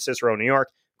 in Cicero, New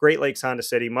York. Great Lakes Honda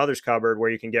City, Mother's Cupboard, where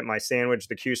you can get my sandwich,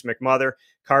 the Cuse McMother.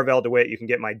 Carvel DeWitt, you can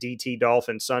get my DT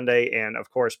Dolphin Sunday. And,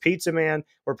 of course, Pizza Man.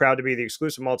 We're proud to be the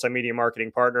exclusive multimedia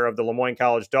marketing partner of the Lemoyne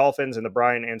College Dolphins and the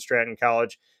Bryan and Stratton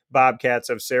College Bobcats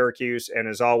of Syracuse. And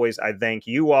as always, I thank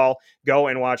you all. Go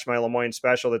and watch my Lemoyne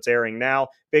special that's airing now.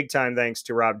 Big time thanks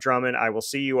to Rob Drummond. I will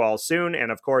see you all soon.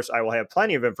 And of course, I will have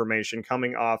plenty of information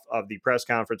coming off of the press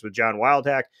conference with John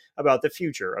Wildhack about the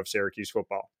future of Syracuse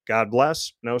football. God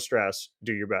bless. No stress.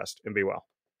 Do your best and be well.